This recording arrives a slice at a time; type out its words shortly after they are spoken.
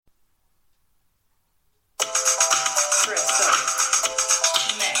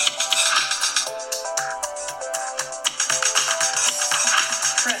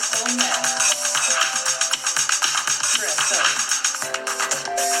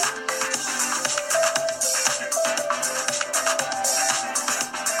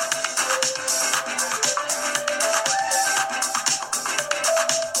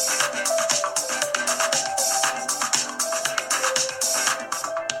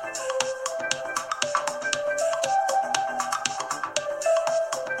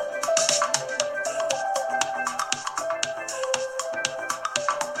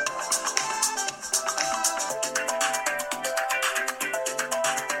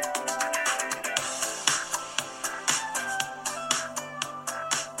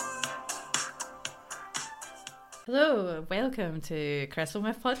Hello, welcome to Crystal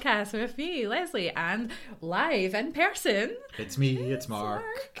Myth Podcast with me, Leslie, and live in person. It's me, it's Mark.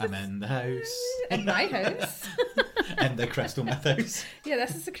 I'm in the house. In my house. In the Crystal Myth house. Yeah,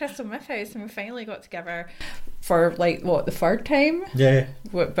 this is the Crystal Myth house, and we finally got together for, the third time? Yeah.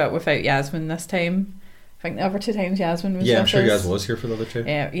 But without Yasmin this time. I think the other two times Yasmin was Yeah, I'm with sure us. Yas was here for the other two.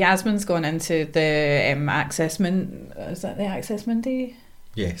 Yeah, Yasmin's gone into the Access Moon. Is that the Access Moon Day?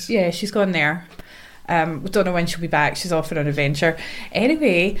 Yes. Yeah, she's gone there. We don't know when she'll be back. She's off on an adventure.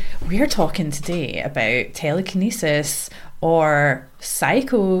 Anyway, we're talking today about telekinesis or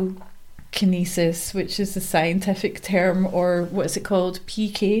psychokinesis, which is the scientific term, or what is it called?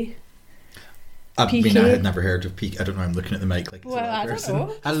 PK? I PK? mean, I had never heard of PK. I don't know, I'm looking at the mic like it's Well, a I person. don't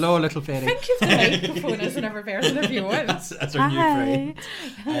know. Hello, little fairy. Think of the microphone as another person if you want. That's our new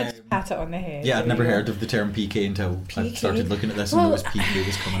friend. Pat it on the head. Yeah, I'd never heard of the term PK until I PK? started looking at this and noticed PK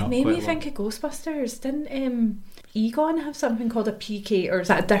was coming up. Maybe quite you a think lot. of Ghostbusters. Didn't Egon have something called a PK, or is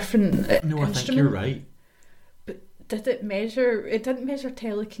that a different No, I instrument? think you're right. But did it measure? It didn't measure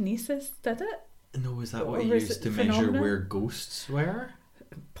telekinesis, did it? No, is that Or what you is used it to measure phenomena? where ghosts were?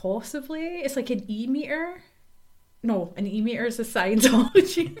 Possibly. It's like an E-meter. No, an E-meter is a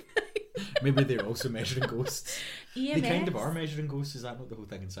Scientology. Maybe they're also measuring ghosts. EMS. They kind of are measuring ghosts. Is that not the whole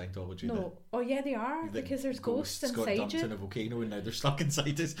thing in Scientology? No. Oh yeah, they are, that because there's ghosts got inside dumped you. in a volcano and now they're stuck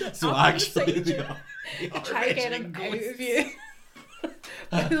inside us. So Up actually, inside they you. are, they They are try to get measuring them out ghosts. of you.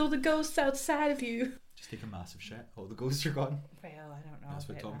 Pull the ghosts outside of you. Just take a massive shit. All the ghosts are gone. Well, I don't know. That's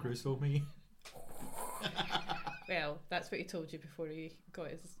what about Tom that. Cruise told me. Well, that's what he told you before he got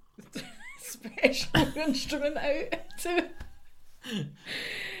his special instrument out to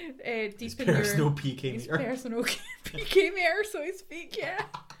His deepen personal your PK his meter. personal PK meter, so to speak. Yeah,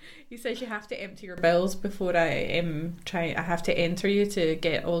 he says you have to empty your bills before I have to enter you to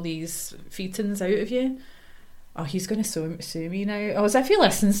get all these feedings out of you. Oh, he's going to sue me now. Oh, as if he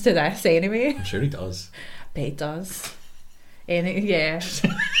listens to this anyway. I'm sure he does. Bet he does. Yeah.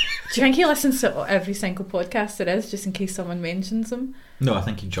 Do you think he listens to every single podcast there is, just in case someone mentions him? No, I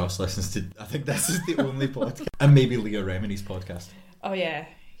think he just listens to. I think this is the only podcast, and maybe Leah Remini's podcast. Oh yeah,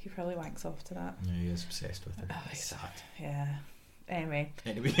 he probably wanks off to that. Yeah, he is obsessed with it. Oh, It's sad. Yeah. Anyway.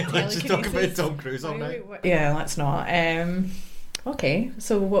 Anyway, let's just talk about Telekinesis. Tom Cruise all night. Yeah, let's not. Okay,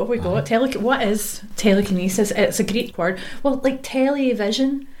 so what have we got? What is telekinesis? It's a Greek word. Well, like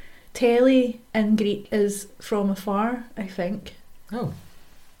television. Tele in Greek is from afar, I think. Oh.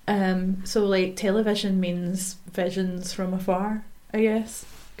 So like television means visions from afar, I guess,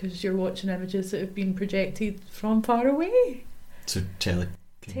 because you're watching images that have been projected from far away. So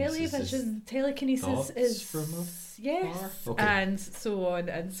telekinesis. Telekinesis thoughts is from yes, Okay. and so on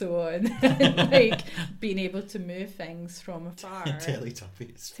and so on. Like being able to move things from afar.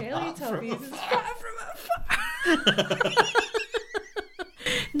 Teletubbies. Teletubbies is far from afar.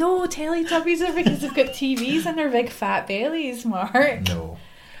 No, Teletubbies are because they've got TVs and their big fat bellies, Mark. No.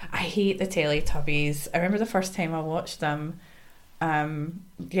 I hate the Teletubbies. I remember the first time I watched them.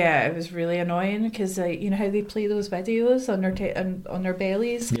 Yeah, it was really annoying because you know how they play those videos on their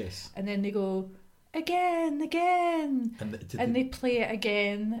bellies, Yes. and then they go again, and they play it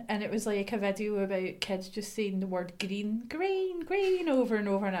again, and it was like a video about kids just saying the word green over and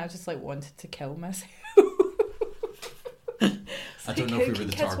over, and I just like wanted to kill myself. I don't know if we were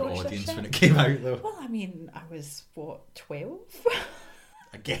the Kids target watch this audience shit? when it came out though. Well, I mean, I was 12.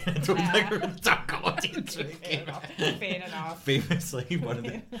 Again, I don't think we were the target audience when it came out. Fair enough. Famously one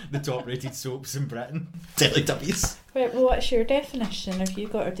of the top rated soaps in Britain. Teletubbies. Right, well, what's your definition? Have you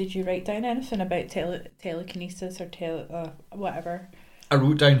got, or did you write down anything about telekinesis or whatever? I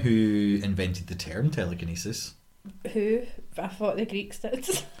wrote down who invented the term telekinesis. Who? I thought the Greeks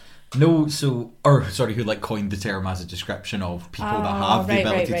did. No, who coined the term as a description of people that have the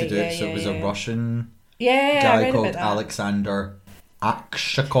ability to do it. So it was a Russian I guy read called about that. Alexander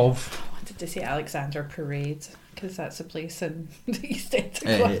Akshakov. I wanted to say Alexander Parade because that's a place in the East End of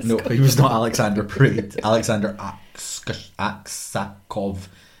Glasgow. No, he was not Alexander Parade. Alexander Aksakov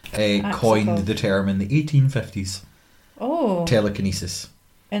coined the term in the 1850s. Oh. Telekinesis.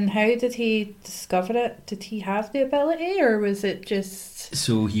 And how did he discover it? Did he have the ability, or was it just...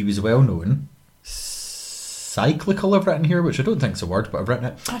 So he was well known. Cyclical, I've written here, which I don't think is a word, but I've written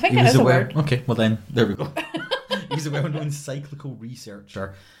it. I think it is a word. Okay, well then, there we go. He's a well-known cyclical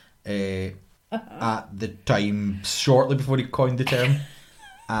researcher at the time, shortly before he coined the term.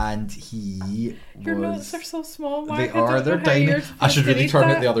 And he Your notes are so small, Mark. They are, they're tiny. I should really turn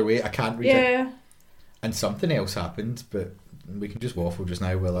it the other way. I can't read it. Yeah. And something else happened, but we can just waffle just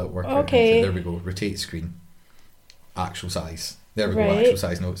now while I work out. Okay. There we go. Rotate screen. Actual size. There we go. Right. Actual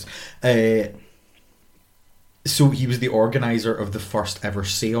size notes. So he was the organizer of the first ever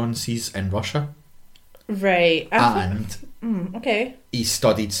seances in Russia. Right. Okay. He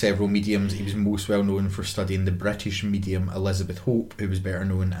studied several mediums. He was most well known for studying the British medium Elizabeth Hope, who was better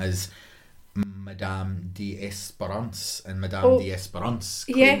known as Madame d'Esperance. And Madame d'Esperance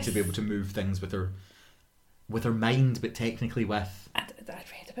claimed to be able to move things with her mind, but technically with... I'd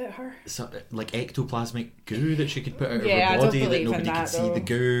read about her. So, like ectoplasmic goo that she could put out of her body that nobody could see the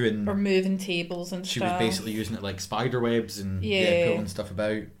goo. And or moving tables and she stuff. Was basically using it like spider webs and pulling stuff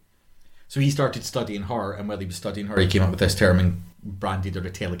about. So he started studying her, and while he was studying her, he came up with this term and branded her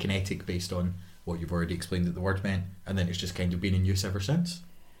a telekinetic based on what you've already explained that the word meant, and then it's just kind of been in use ever since.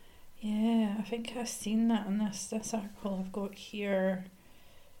 Yeah, I think I've seen that in this article I've got here.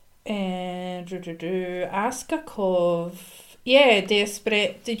 Askakov. Yeah,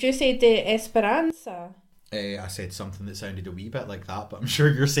 did you say De Esperanza? I said something that sounded a wee bit like that, but I'm sure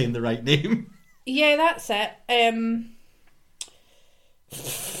you're saying the right name. Yeah, that's it.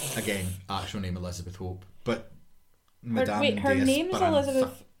 Again, actual name Elizabeth Hope, but her name's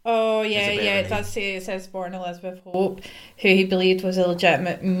Elizabeth. Oh yeah, it does say, it says born Elizabeth Hope, who he believed was a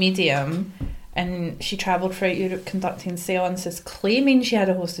legitimate medium, and she travelled throughout Europe conducting seances, claiming she had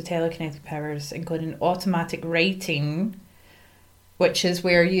a host of telekinetic powers, including automatic writing, which is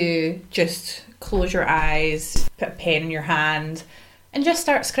where you just close your eyes, put a pen in your hand, and just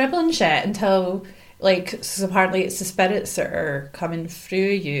start scribbling shit until, like, so apparently it's the spirits that are coming through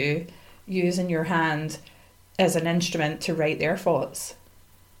you, using your hand as an instrument to write their thoughts,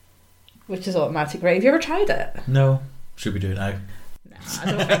 which is automatic writing. Have you ever tried it? No. Should we do it now? No, I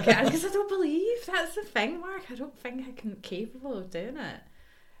don't think it, because I don't believe that's the thing, Mark. I don't think I'm capable of doing it.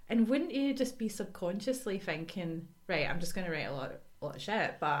 And wouldn't you just be subconsciously thinking, right, I'm just going to write a lot of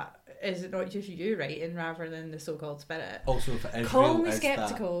shit, but is it not just you writing rather than the so-called spirit? Also, if it is Call real, me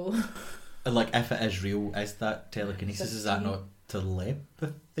sceptical. Like, if it is real, is that telekinesis? Is that not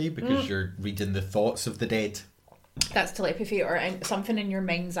telepathy? Because you're reading the thoughts of the dead. That's telepathy, or something in your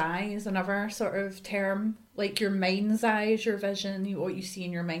mind's eye is another sort of term. Like, your mind's eye is your vision, what you see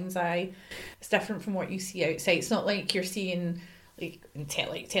in your mind's eye. It's different from what you see outside. It's not like you're seeing like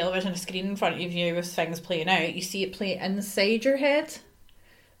television, a screen in front of you with things playing out. You see it play inside your head.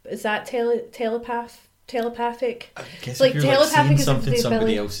 But is that telepathic? I guess like, if you're telepathic seeing something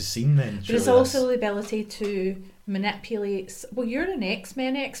somebody else has seen, then but it's also the ability to manipulate. Well, you're an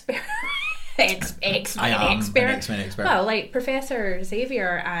X-Men expert. X-Men expert. An X-Men expert. Well, like Professor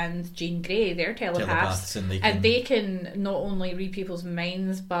Xavier and Jean Grey, they're telepaths, and they can not only read people's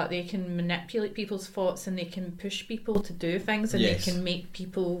minds, but they can manipulate people's thoughts, and they can push people to do things, and they can make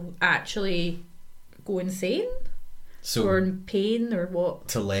people actually go insane. So, or in pain, or what?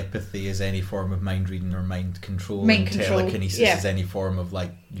 Telepathy is any form of mind reading or mind control. Telekinesis is any form of,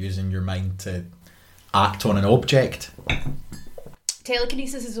 like, using your mind to act on an object.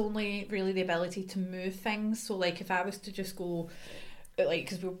 Telekinesis is only really the ability to move things. So, like, if I was to just go, like,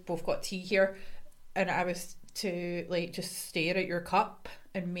 because we've both got tea here, and I was to, like, just stare at your cup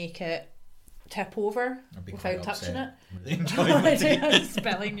and make it tip over without touching it. Really enjoying my tea.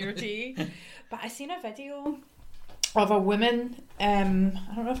 Spilling your tea. But I seen a video of a woman, I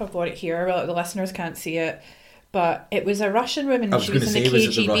don't know if I've got it here, well, the listeners can't see it, but it was a Russian woman. I was going to say, was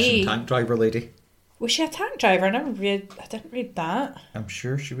it the Russian tank driver lady? Was she a tank driver? I didn't read that. I'm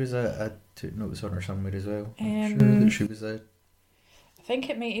sure she was a took notes on her somewhere as well. I'm sure that she was a... I think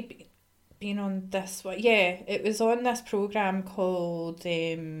it might have been on this one. Yeah, it was on this programme called,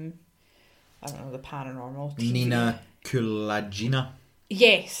 I don't know, the Paranormal TV. Nina Kulagina.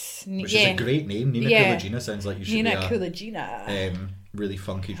 Yes. Which is a great name. Nina Kulagina sounds like you should Nina be Kulagina. Really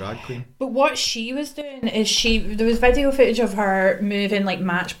funky drag queen. But what she was doing is there was video footage of her moving like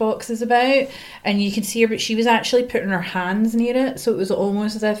matchboxes about, and you can see her, but she was actually putting her hands near it, so it was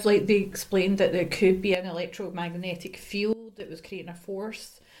almost as if, like, they explained that there could be an electromagnetic field that was creating a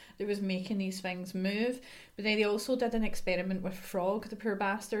force that was making these things move. But then they also did an experiment with Frog, the poor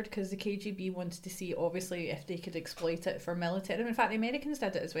bastard, because the KGB wanted to see, obviously, if they could exploit it for military. In fact, the Americans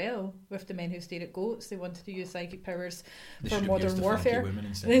did it as well with the Men Who Stare at Goats. They wanted to use psychic powers for modern warfare.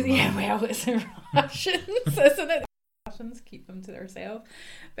 Yeah, well, it's the Russians, isn't it? The Russians keep them to themselves.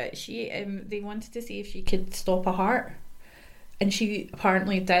 But they wanted to see if she could stop a heart. And she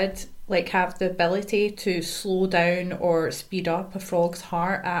apparently did, like, have the ability to slow down or speed up a frog's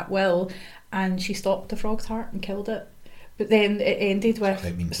heart at will, and she stopped the frog's heart and killed it. But then it ended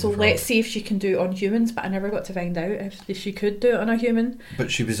with, so let's see if she can do it on humans, but I never got to find out if she could do it on a human.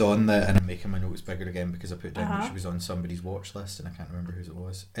 But she was on and I'm making my notes bigger again because I put down that she was on somebody's watch list, and I can't remember whose it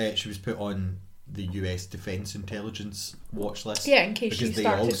was. She was put on the US Defence Intelligence watch list. Yeah, in case because they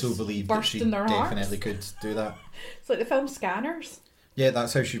also believed that she definitely could do that. It's like the film Scanners. Yeah,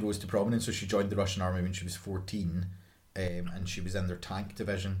 that's how she rose to prominence. So she joined the Russian army when she was 14, and she was in their tank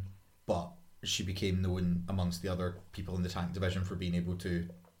division, but she became known amongst the other people in the tank division for being able to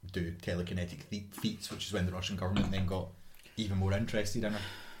do telekinetic feats, which is when the Russian government then got even more interested in her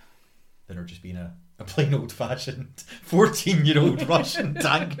than her just being a plain old-fashioned 14-year-old Russian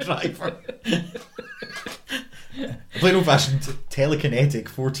tank driver. A plain old-fashioned telekinetic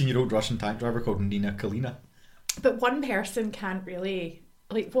 14-year-old Russian tank driver called Nina Kalina. But one person can't really...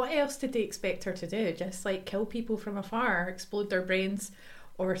 Like, what else did they expect her to do? Just, like, kill people from afar, explode their brains,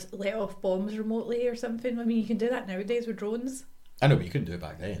 or let off bombs remotely or something? I mean, you can do that nowadays with drones. I know, but you couldn't do it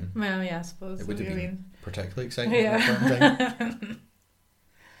back then. Well, yeah, I suppose. It would have been particularly exciting yeah. at that point in time.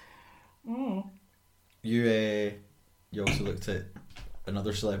 Oh. You also looked at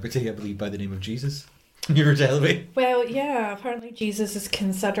another celebrity, I believe, by the name of Jesus. You were telling me. Well, yeah, apparently Jesus is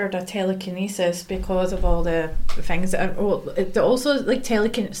considered a telekinesis because of all the things that are... Well, it also, like,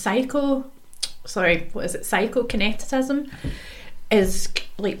 psychokineticism is,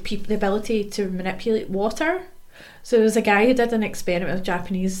 like, the ability to manipulate water. So there was a guy who did an experiment, a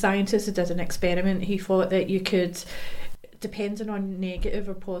Japanese scientist who did an experiment. He thought that you could... depending on negative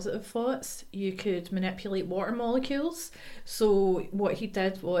or positive thoughts, you could manipulate water molecules. So what he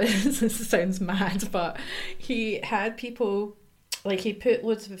did was, this sounds mad, but he had people, like, he put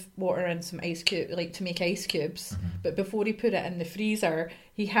loads of water in some ice cube, like, to make ice cubes. Mm-hmm. But before he put it in the freezer,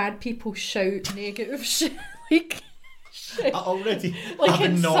 he had people shout negative shit, like... I already, like,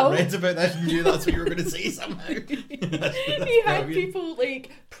 having not read about this, knew that's what you were going to say somehow. that's he had people, like,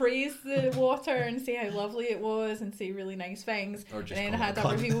 praise the water and say how lovely it was and say really nice things, and then had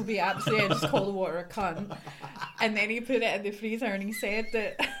other people be absolutely just call the water a cunt. And then he put it in the freezer, and he said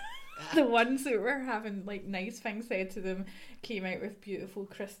that the ones that were having, like, nice things said to them came out with beautiful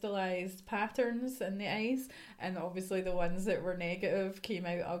crystallized patterns in the ice, and obviously the ones that were negative came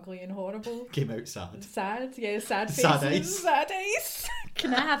out ugly and horrible. Came out sad. Sad faces. Sad ice. Sad ice.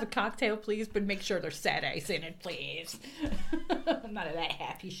 Can I have a cocktail, please? But make sure there's sad ice in it, please. None of that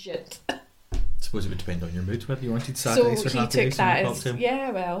happy shit. I suppose it would depend on your mood whether you wanted sad ice or happy ice in your cocktail.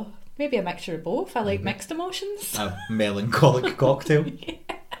 Yeah, well, maybe a mixture of both. I like mixed emotions. A melancholic cocktail. Yeah.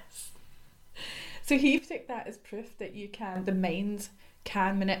 So he took that as proof that the mind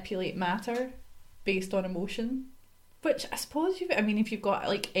can manipulate matter based on emotion. Which I suppose if you've got,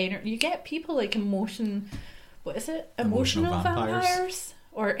 like, energy, you get people like emotional vampires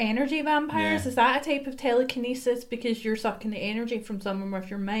or energy vampires. Yeah. Is that a type of telekinesis because you're sucking the energy from someone with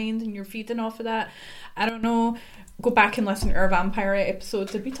your mind and you're feeding off of that? I don't know. Go back and listen to our vampire episode.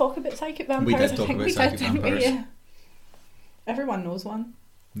 Did we talk about psychic vampires? We did talk about psychic vampires. Yeah. Everyone knows one.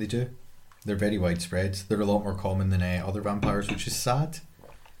 They do. They're very widespread. They're a lot more common than other vampires, which is sad.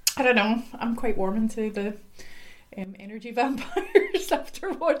 I don't know. I'm quite warm into the energy vampires after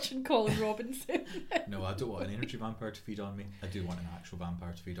watching Colin Robinson. No, I don't want an energy vampire to feed on me. I do want an actual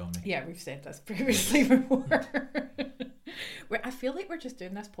vampire to feed on me. Yeah, we've said this previously before. I feel like we're just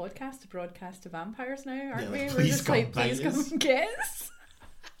doing this podcast to broadcast to vampires now, aren't we? We're just like, please come and get us.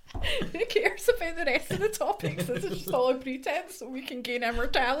 Who cares about the rest of the topics? This is just all a pretense so we can gain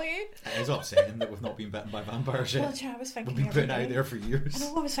immortality. It is upsetting that we've not been bitten by vampires yet. Well, yeah, I was thinking we've been putting out there for years. I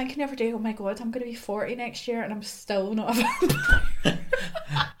know, I was thinking every day, oh my god, I'm going to be 40 next year and I'm still not a vampire.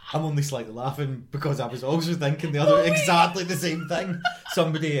 I'm only slightly laughing because I was also thinking exactly the same thing.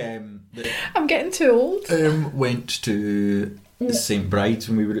 Somebody I'm getting too old. Went to St. Bride's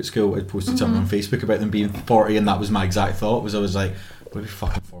when we were at school. I'd posted something on Facebook about them being 40, and that was my exact thought. I was like, we'll be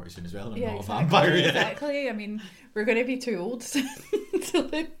fucking 40 soon as well, and I'm not a vampire yet. Exactly. I mean, we're going to be too old to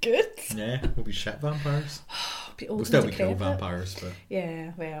look good. Yeah, we'll be shit vampires. We'll still be cool vampires, but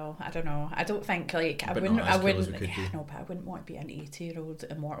yeah. Well, I don't know. I don't think, like, I wouldn't want to be an 80-year-old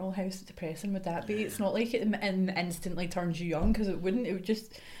immortal. How depressing would that be? It's not like it instantly turns you young, because it wouldn't. It would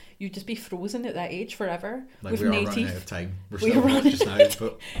just. You'd just be frozen at that age forever. Like, we are running out of time. We're still running just now,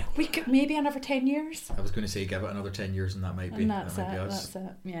 but we could maybe another 10 years. I was going to say give it another 10 years and that might be. And that's it.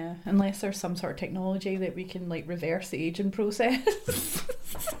 Yeah, unless there's some sort of technology that we can, like, reverse the aging process.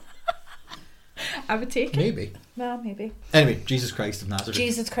 I would take it. Maybe. Well, maybe. Anyway, Jesus Christ of Nazareth.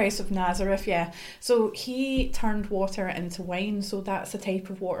 Jesus Christ of Nazareth, yeah. So he turned water into wine, so that's a type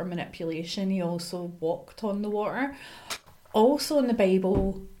of water manipulation. He also walked on the water. Also in the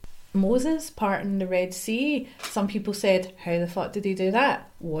Bible, Moses parting the Red Sea, some people said, how the fuck did he do that?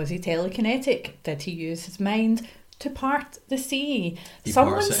 Was he telekinetic? Did he use his mind to part the sea?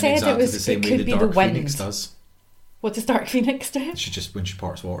 Someone said it could be the wind. Does. What does Dark Phoenix do? She just, when she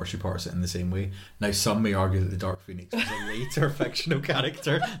parts water, she parts it in the same way. Now, some may argue that the Dark Phoenix was a later fictional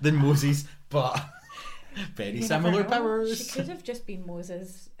character than Moses, but very similar powers. She could have just been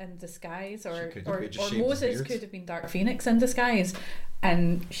Moses in disguise, or Moses could have been Dark Phoenix in disguise,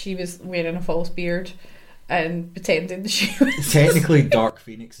 and she was wearing a false beard and pretending she was... Technically, Dark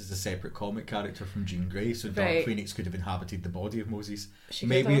Phoenix is a separate comic character from Jean Grey, so Dark Right. Phoenix could have inhabited the body of Moses. She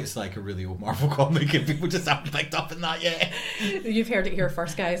Maybe could have. it's like a really old Marvel comic and people just haven't picked up on that yet. You've heard it here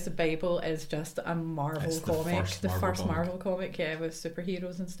first, guys. The Bible is just a Marvel It's the comic. first The Marvel first comic. Marvel comic, yeah, with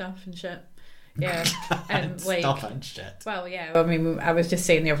superheroes and stuff and shit. Yeah, and like... Stuff and shit. Well, yeah, I mean, I was just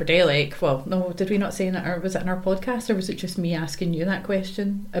saying the other day, like, well, no, did we not say that, or was it in our podcast, or was it just me asking you that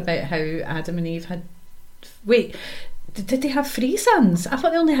question about how Adam and Eve had... Wait, did they have 3 sons? I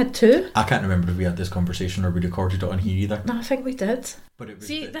thought they only had 2. I can't remember if we had this conversation or we recorded it on here either. No, I think we did. But it was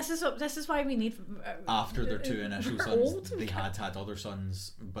See, this is why we need... after their 2 initial we're sons, old. they had other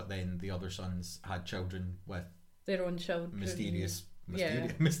sons, but then the other sons had children with Their own children. mysterious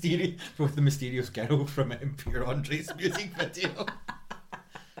with the mysterious girl from Pierre Andre's music video.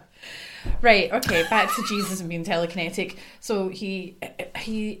 Right, okay, back to Jesus and being telekinetic. So he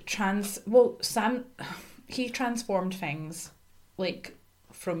transformed things, like,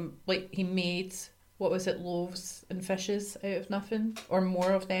 from, like, he made, what was it, loaves and fishes out of nothing, or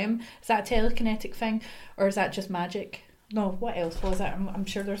more of them. Is that a telekinetic thing, or is that just magic? No, what else was it? I'm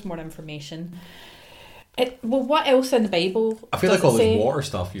sure there's more information. What else in the Bible? I feel does like all it this say? water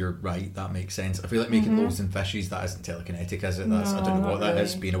stuff, you're right, that makes sense. I feel like making loaves and fishes, that isn't telekinetic, is it? That's, I don't know what that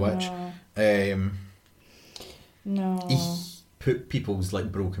is, being a witch. No. He put people's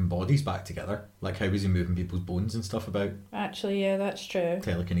like broken bodies back together. Like, how was he moving people's bones and stuff about? Actually, yeah, that's true.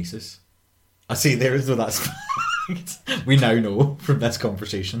 Telekinesis. I see there is, though, that's we now know from this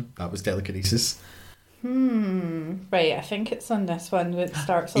conversation that was telekinesis. Right, I think it's on this one that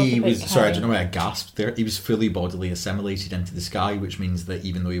starts off. He was, sorry, I don't know why I gasped there. He was fully bodily assimilated into the sky, which means that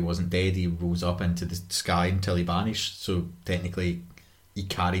even though he wasn't dead, he rose up into the sky until he vanished. So technically, he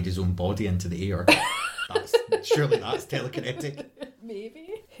carried his own body into the air. Surely that's telekinetic. Maybe.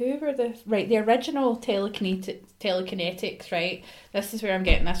 Who were the original telekinetics, right? This is where I'm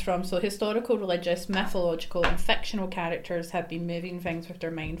getting this from. So historical, religious, mythological and fictional characters have been moving things with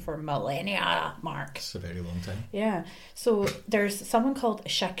their mind for millennia, Mark. It's a very long time. Yeah. So there's someone called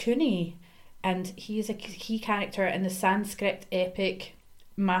Shakuni, and he is a key character in the Sanskrit epic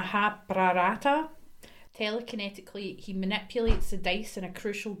Mahabharata. Telekinetically, he manipulates the dice in a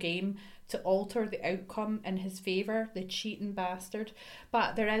crucial game to alter the outcome in his favour, the cheating bastard.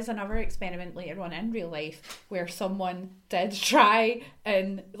 But there is another experiment later on in real life where someone did try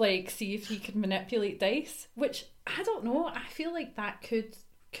and like see if he could manipulate dice, which I don't know, I feel like that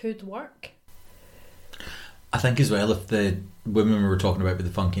could work. I think as well, if the woman we were talking about with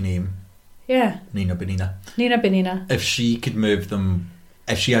the funky name, Nina Benina, if she could move them,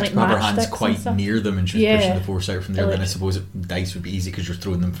 if she had like to have her hands matchsticks quite and near them and she was pushing the force out from there, Like- then I suppose dice would be easy because you're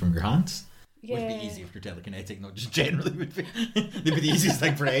throwing them from your hands. Yeah. Would be easy if you're telekinetic, not just generally would be. They'd be the easiest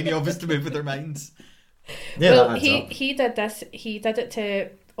thing for any of us to move with their minds. Yeah, Well, that adds up. he did this. He did it to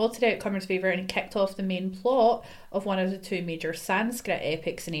alter the outcome in his favour, and he kicked off the main plot of one of the 2 major Sanskrit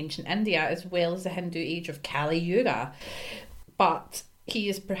epics in ancient India, as well as the Hindu age of Kali Yuga. But he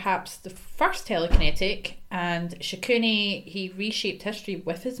is perhaps the first telekinetic, and Shakuni, he reshaped history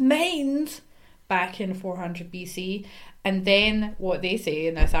with his mind back in 400 BC. And then what they say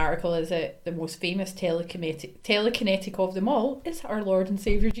in this article is that the most famous telekinetic of them all is our Lord and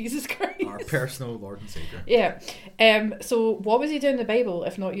Saviour Jesus Christ. Our personal Lord and Saviour. Yeah. So what was he doing in the Bible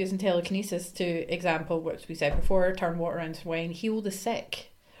if not using telekinesis to, example, which we said before, turn water into wine, heal the sick?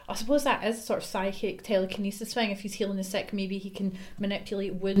 I suppose that is sort of psychic telekinesis thing. If he's healing the sick, maybe he can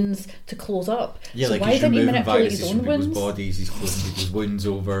manipulate wounds to close up. Yeah, so like why he's didn't he removing manipulate viruses his from own people's wounds? bodies, he's closing people's wounds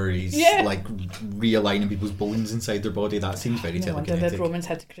over, he's like realigning people's bones inside their body. That seems very No wonder telekinetic. the Romans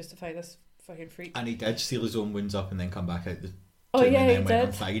had to crucify this fucking freak. And he did seal his own wounds up and then come back out the Oh tomb yeah, and he then went, I'm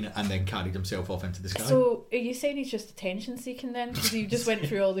did. fine, and then carried himself off into the sky. So are you saying he's just attention seeking then? Because he just went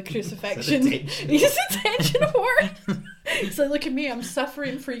through all the crucifixion. attention. He's attention whore. He's like, look at me, I'm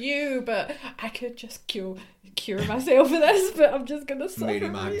suffering for you, but I could just cure myself of this, but I'm just gonna suffer. Mary for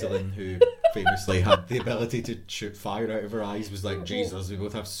you. Magdalene, who famously had the ability to shoot fire out of her eyes, was like, Jesus, we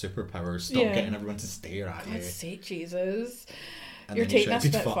both have superpowers. Stop getting everyone to stare at you. God's sake, Jesus. And You're then he taking us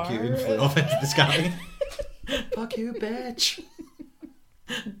a shouted, bit fuck far. you, and flew off into the sky. Fuck you, bitch.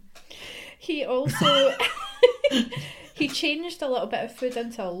 He also he changed a little bit of food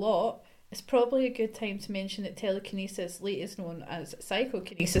into a lot. It's probably a good time to mention that telekinesis, latest known as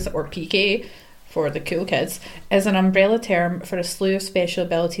psychokinesis or PK, for the cool kids, is an umbrella term for a slew of special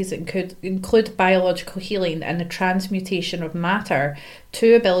abilities that could include biological healing and the transmutation of matter,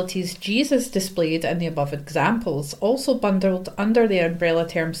 two abilities Jesus displayed in the above examples. Also bundled under the umbrella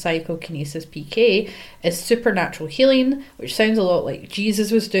term psychokinesis PK is supernatural healing, which sounds a lot like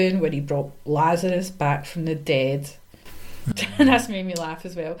Jesus was doing when he brought Lazarus back from the dead. And that's made me laugh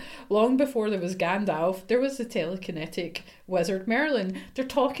as well. Long before there was Gandalf, there was the telekinetic wizard Merlin. They're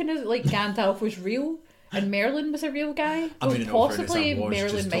talking as like Gandalf was real and Merlin was a real guy. I mean, possibly I was Merlin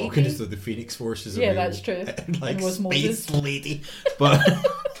just might talking be. as though the Phoenix Force is a Yeah, real, that's true. like It was space Moses. lady.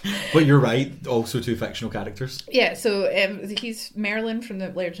 But you're right. Also, two fictional characters. Yeah, so he's Merlin from the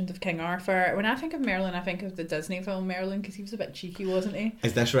Legend of King Arthur. When I think of Merlin, I think of the Disney film Merlin because he was a bit cheeky, wasn't he?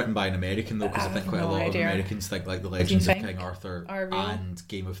 Is this written by an American though? Because I think quite a lot of Americans think like the Legends of King Arthur and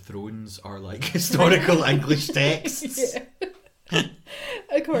Game of Thrones are like historical English texts. Yeah.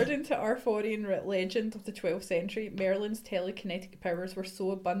 According to Arthurian legend of the 12th century, Merlin's telekinetic powers were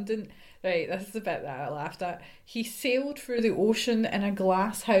so abundant. Right, this is the bit that I laughed at. He sailed through the ocean in a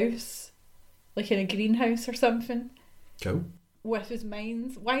glass house, like in a greenhouse or something. Cool. With his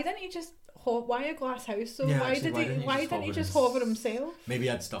mines. Why didn't he just? Why a glass house? So Yeah, why actually, didn't he just hover himself? Maybe he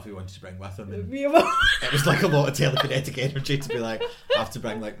had stuff he wanted to bring with him. And Yeah, well, it was like a lot of telekinetic energy to be like, I have to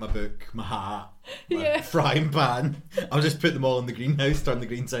bring like my book, my hat, my frying pan. I'll just put them all in the greenhouse, turn the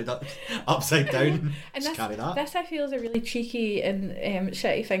green side upside down, and just carry that. This I feel is a really cheeky and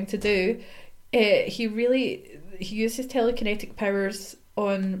shitty thing to do. He used his telekinetic powers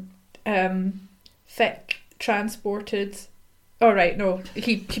on thick transported. Oh right, no,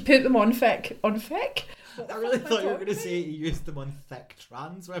 he put them on thick. On thick? I really thought you were going to say he used them on thick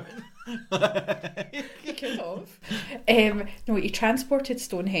trans women. He could have. No, he transported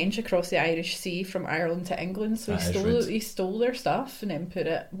Stonehenge across the Irish Sea from Ireland to England. So he stole their stuff and then put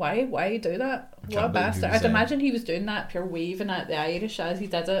it. Why do that? What a bastard! I'd imagine he was doing that, pure waving at the Irish as he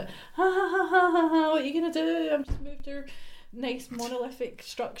did it. Ha ha ha ha ha! What are you gonna do? I've just moved your nice monolithic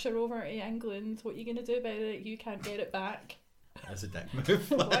structure over to England. What are you gonna do about it? You can't get it back. That's a dick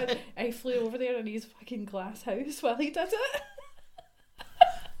move. I flew over there in his fucking glass house while he did it.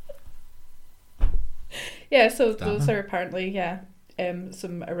 Yeah, so those are apparently,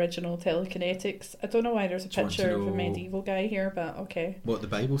 some original telekinetics. I don't know why there's a picture of a medieval guy here, but okay. What the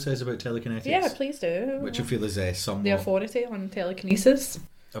Bible says about telekinetics? Yeah, please do. Which you feel is somewhat... The authority on telekinesis.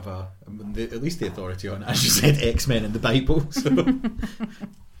 At least the authority on, as you said, X-Men in the Bible. So.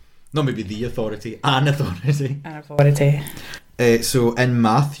 Not maybe the authority, an authority. An authority. So in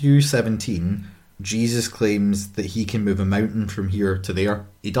Matthew 17, Jesus claims that he can move a mountain from here to there.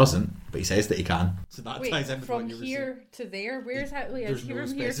 He doesn't, but he says that he can. So that ties in with what you were saying. From here to there? Where exactly is he from here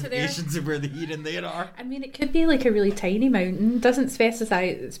to there? There's no specifications of where the here and there are. I mean, it could be like a really tiny mountain. Doesn't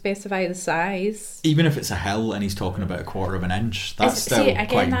specify the size. Even if it's a hill and he's talking about 1/4 of an inch, that's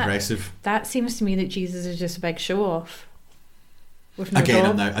quite impressive. That seemes to me that Jesus is just a big show-off.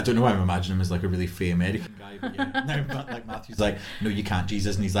 Again, I don't know why I'm imagining him as like a really fey American guy, but yeah. Now, like Matthew's like, no, you can't,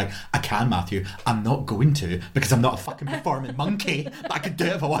 Jesus, and he's like, I can, Matthew. I'm not going to because I'm not a fucking performing monkey, but I could do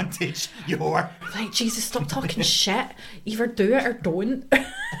it if I wanted. You whore. Like, Jesus, stop talking shit. Either do it or don't.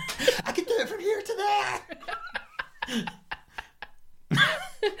 I can do it from here to there.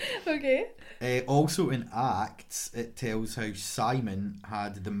 Okay. Also in Acts, it tells how Simon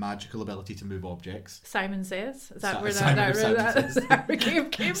had the magical ability to move objects. Simon Says? Is that where that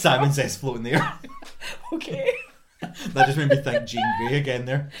came from? Simon Says floating there. Okay. That just made me think Jean Grey again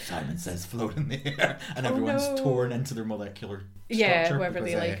there. Simon Says floating there. And everyone's torn into their molecular structure. Yeah, whether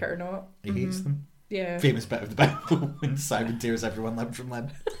they like it or not. He hates them. Yeah. Famous bit of the Bible when Simon tears everyone limb from limb.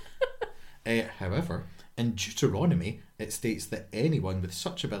 However, in Deuteronomy, it states that anyone with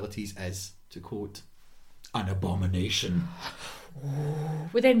such abilities is, to quote, an abomination.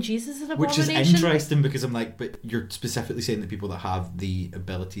 Well, then Jesus is an abomination. Which is interesting because I'm like, but you're specifically saying that people that have the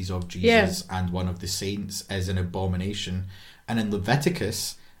abilities of Jesus and one of the saints is an abomination. And in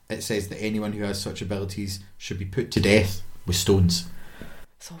Leviticus, it says that anyone who has such abilities should be put to death with stones.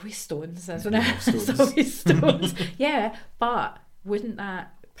 It's always stones, isn't it? It's always stones. Yeah, but wouldn't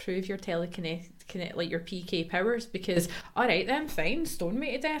that prove your like your PK powers? Because alright then, fine, stone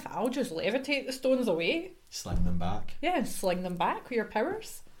me to death, I'll just levitate the stones away, sling them back, and sling them back with your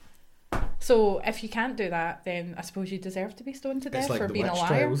powers. So if you can't do that, then I suppose you deserve to be stoned to death like for the being a witch liar.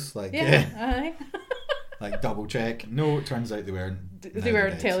 trials, like aye. Like double check, no, it turns out they weren't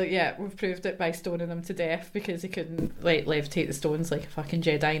we've proved it by stoning them to death because they couldn't like levitate the stones like a fucking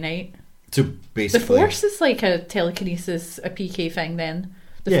Jedi Knight. So basically the Force is like a telekinesis, a PK thing then.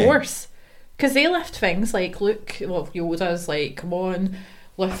 The Force, because they lift things like Luke, Yoda's like, come on,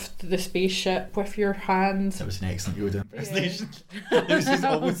 lift the spaceship with your hand. That was an excellent Yoda impersonation. It was just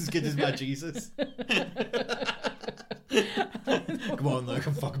almost as good as my Jesus. Come on, look,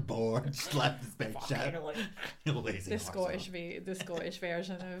 I'm fucking bored. Just left the spaceship. The Scottish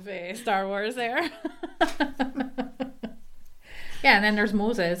version of Star Wars there. Yeah, and then there's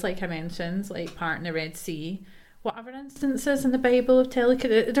Moses, like I mentioned, like parting the Red Sea. What other instances in the Bible of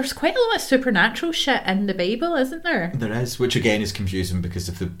telekinesis? There's quite a lot of supernatural shit in the Bible, isn't there? There is, which again is confusing because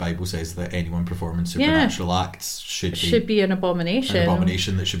if the Bible says that anyone performing supernatural acts should be an abomination. An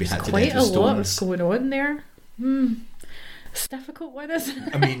abomination that should be hit to death with stones. Quite a lot going on there. It's a difficult one, isn't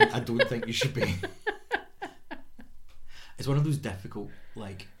it? I mean, I don't think you should be. It's one of those difficult,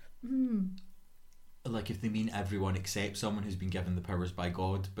 like if they mean everyone except someone who's been given the powers by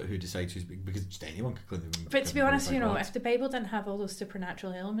God, but who decides because just anyone could claim them. But to be honest, if the Bible didn't have all those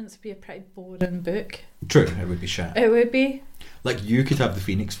supernatural elements, it'd be a pretty boring book. True, it would be shit. It would be. Like, you could have the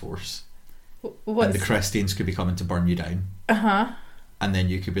Phoenix Force, and the Christians could be coming to burn you down. And then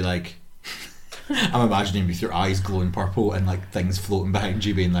you could be like, I'm imagining with your eyes glowing purple and like things floating behind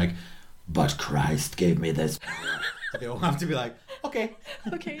you being like, but Christ gave me this. They all have to be like, okay,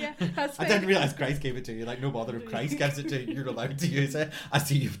 yeah, that's fine. I didn't realise Christ gave it to you. Like, no bother if Christ gives it to you, you're allowed to use it. I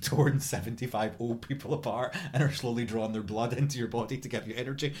see you've torn 75 old people apart and are slowly drawing their blood into your body to give you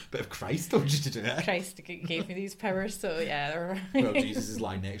energy. But if Christ told you to do it, Christ gave me these powers, so yeah. Well, Jesus is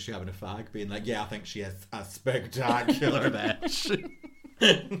lying next to you having a fag, being like, yeah, I think she is a spectacular bitch.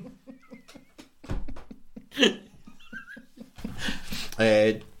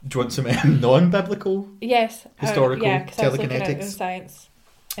 Do you want some non-biblical? Yes. Historical telekinetics? I was looking at the science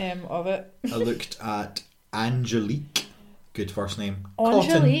of it. I looked at Angelique. Good first name.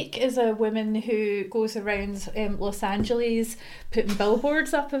 Angelique is a woman who goes around Los Angeles putting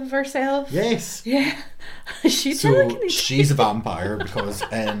billboards up of herself. Yes. Yeah. She's a vampire because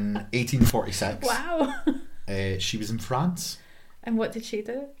in 1846. Wow. She was in France. And what did she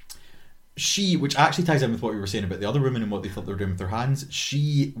do? Which actually ties in with what we were saying about the other women and what they thought they were doing with their hands,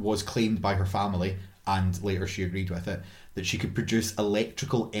 she was claimed by her family, and later she agreed with it, that she could produce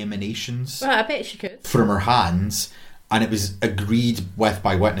electrical emanations. Well, I bet she could. From her hands, and it was agreed with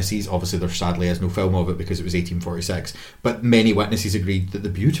by witnesses. Obviously, there sadly is no film of it because it was 1846, but many witnesses agreed that the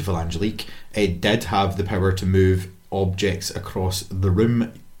beautiful Angelique did have the power to move objects across the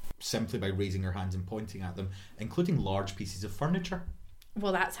room simply by raising her hands and pointing at them, including large pieces of furniture.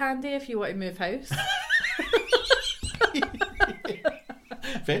 Well, that's handy if you want to move house.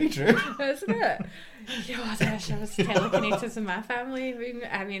 Very true. Isn't it? Oh, gosh, I was telekinesis in my family.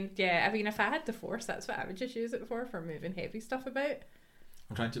 I mean, if I had the Force, that's what I would just use it for moving heavy stuff about.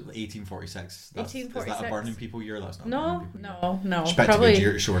 I'm trying to 1846. 1846. Is that a burning people year? That's not. No. Probably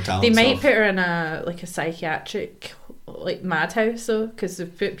they might put her in a psychiatric madhouse though, because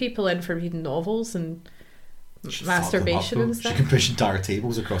they've put people in for reading novels and masturbation and stuff. She can push entire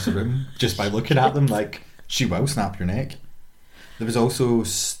tables across the room just by looking at them. Like, she will snap your neck. There was also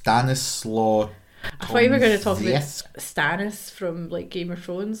Stanislaw. I thought you were going to talk about Stannis from Game of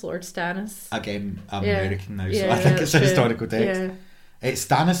Thrones, Lord Stannis. Again, I'm American now, so I think it's a historical text.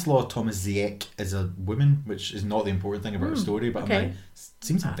 Stanislaw Tomaziec is a woman, which is not the important thing about her story, but I'm like,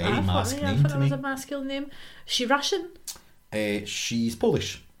 seems a very masculine name to me. I thought it was a masculine name. Is she Russian? She's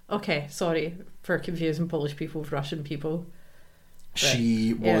Polish. Okay, sorry for confusing Polish people with Russian people.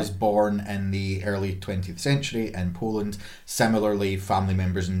 She was born in the early 20th century in Poland. Similarly, family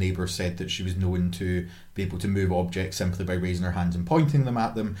members and neighbours said that she was known to be able to move objects simply by raising her hands and pointing them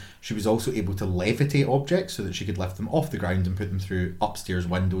at them. She was also able to levitate objects so that she could lift them off the ground and put them through upstairs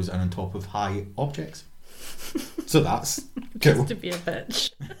windows and on top of high objects. So that's cool. Just to be a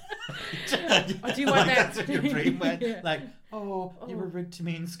bitch. Do you want that's what your brain went. Like, you were rude to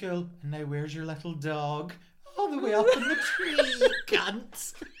me in school, and now where's your little dog? All the way up in the tree,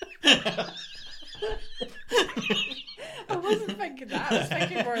 cunt. I wasn't thinking that. I was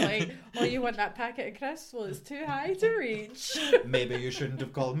thinking more like, you want that packet of crisps? Well, it's too high to reach. Maybe you shouldn't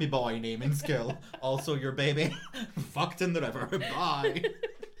have called me boy name in school. Also, your baby fucked in the river. Bye.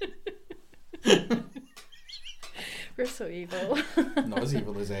 We're so evil. Not as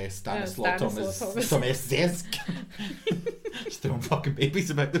evil as Stanislaw Tomaziec. Just throwing fucking babies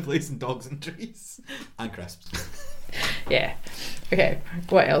about the place and dogs and trees. And crisps. Yeah. Okay,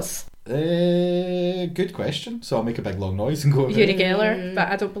 what else? Good question. So I'll make a big long noise and go Uri Geller, but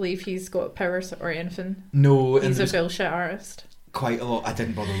I don't believe he's got powers or anything. No. He's a bullshit artist. Quite a lot. I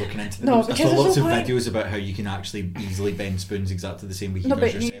didn't bother looking into them. I saw lots of videos about how you can actually easily bend spoons exactly the same way he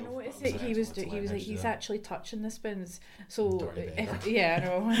does yourself. He's actually touching the spoons. So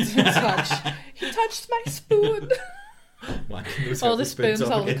he touched my spoon. All the spoons,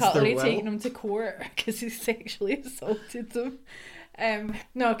 all the cutlery, will. taking him to court because he sexually assaulted them.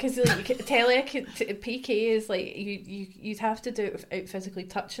 No, because like PK is like you'd have to do it without physically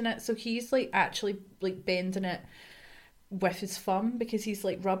touching it. So he's like actually like bending it with his thumb because he's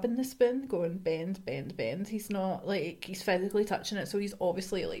like rubbing the spoon, going bend, bend, bend. He's not like he's physically touching it, so he's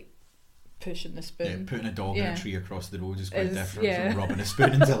obviously like pushing the spoon. Yeah, putting a dog in a tree across the road is quite different from rubbing a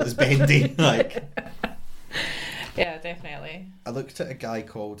spoon until it's bendy. Like. Yeah, definitely. I looked at a guy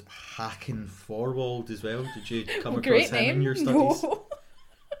called Hacking Forwald as well. Did you come across Great him name. in your studies? No.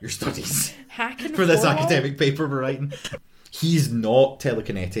 Your studies. Hacking for this Forwald? academic paper we're writing. He's not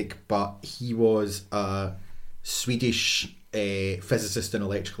telekinetic, but he was a Swedish physicist and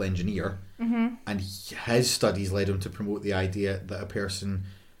electrical engineer, and his studies led him to promote the idea that a person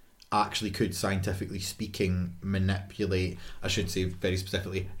actually could, scientifically speaking, manipulate, I should say very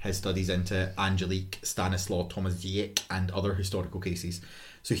specifically, his studies into Angelique, Stanislaw Tomaziec and other historical cases.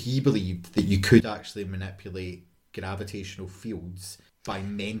 So he believed that you could actually manipulate gravitational fields by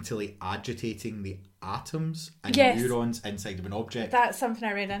mentally agitating the atoms and neurons inside of an object. That's something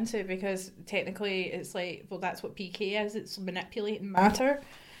I read into because technically it's like, well, that's what PK is. It's manipulating matter.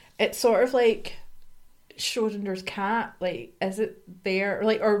 It's sort of like Schrodinger's cat. Like, is it there?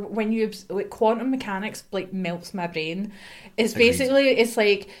 Like, or when you like quantum mechanics like melts my brain. It's Agreed. basically it's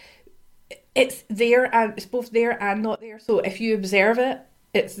like it's there and it's both there and not there. So if you observe it,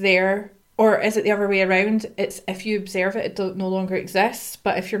 it's there. Or is it the other way around? It's if you observe it, it no longer exists.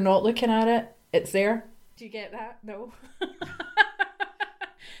 But if you're not looking at it, it's there. Do you get that? No.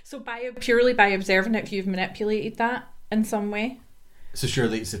 So purely by observing it, you've manipulated that in some way. So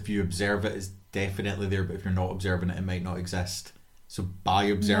surely it's if you observe it, it's definitely there, but if you're not observing it, it might not exist. So by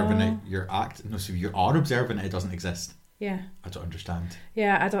observing it, you're acting. No, so if you are observing it, it doesn't exist. Yeah. I don't understand.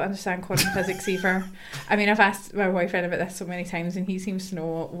 Yeah, I don't understand quantum physics either. I mean, I've asked my boyfriend about this so many times and he seems to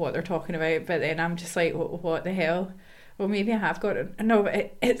know what they're talking about, but then I'm just like, what the hell? Well, maybe I have got it. No,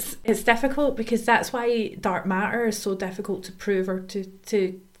 but it's difficult because that's why dark matter is so difficult to prove or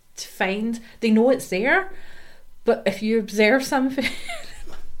to find. They know it's there, but if you observe something,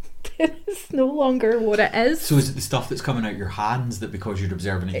 it's no longer what it is. So is it the stuff that's coming out your hands that because you're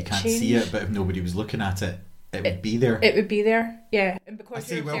observing it, you can't see it, but if nobody was looking at it, it would be there? It would be there, yeah. And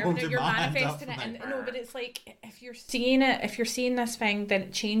because you're observing it, you're manifesting it. And, no, but it's like, if you're seeing it, if you're seeing this thing, then